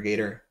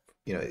aggregator.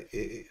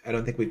 I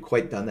don't think we've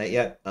quite done that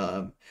yet.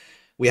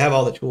 We have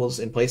all the tools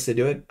in place to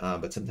do it,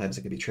 but sometimes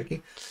it can be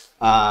tricky.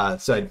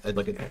 So I'd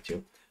look at that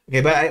too. Okay,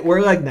 but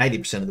we're like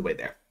 90% of the way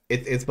there.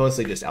 It's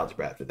mostly just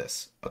algebra after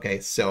this. Okay,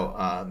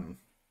 so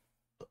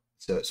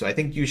so I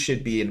think you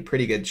should be in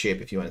pretty good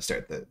shape if you want to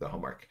start the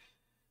homework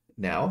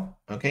now.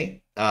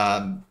 Okay,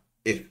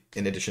 if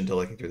in addition to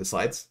looking through the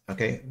slides,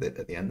 okay,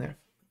 at the end there.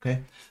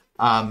 Okay,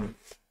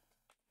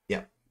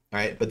 yeah, all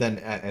right, but then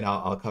and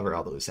I'll cover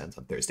all the loose ends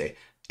on Thursday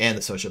and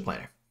the social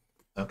planner.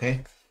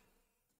 Okay.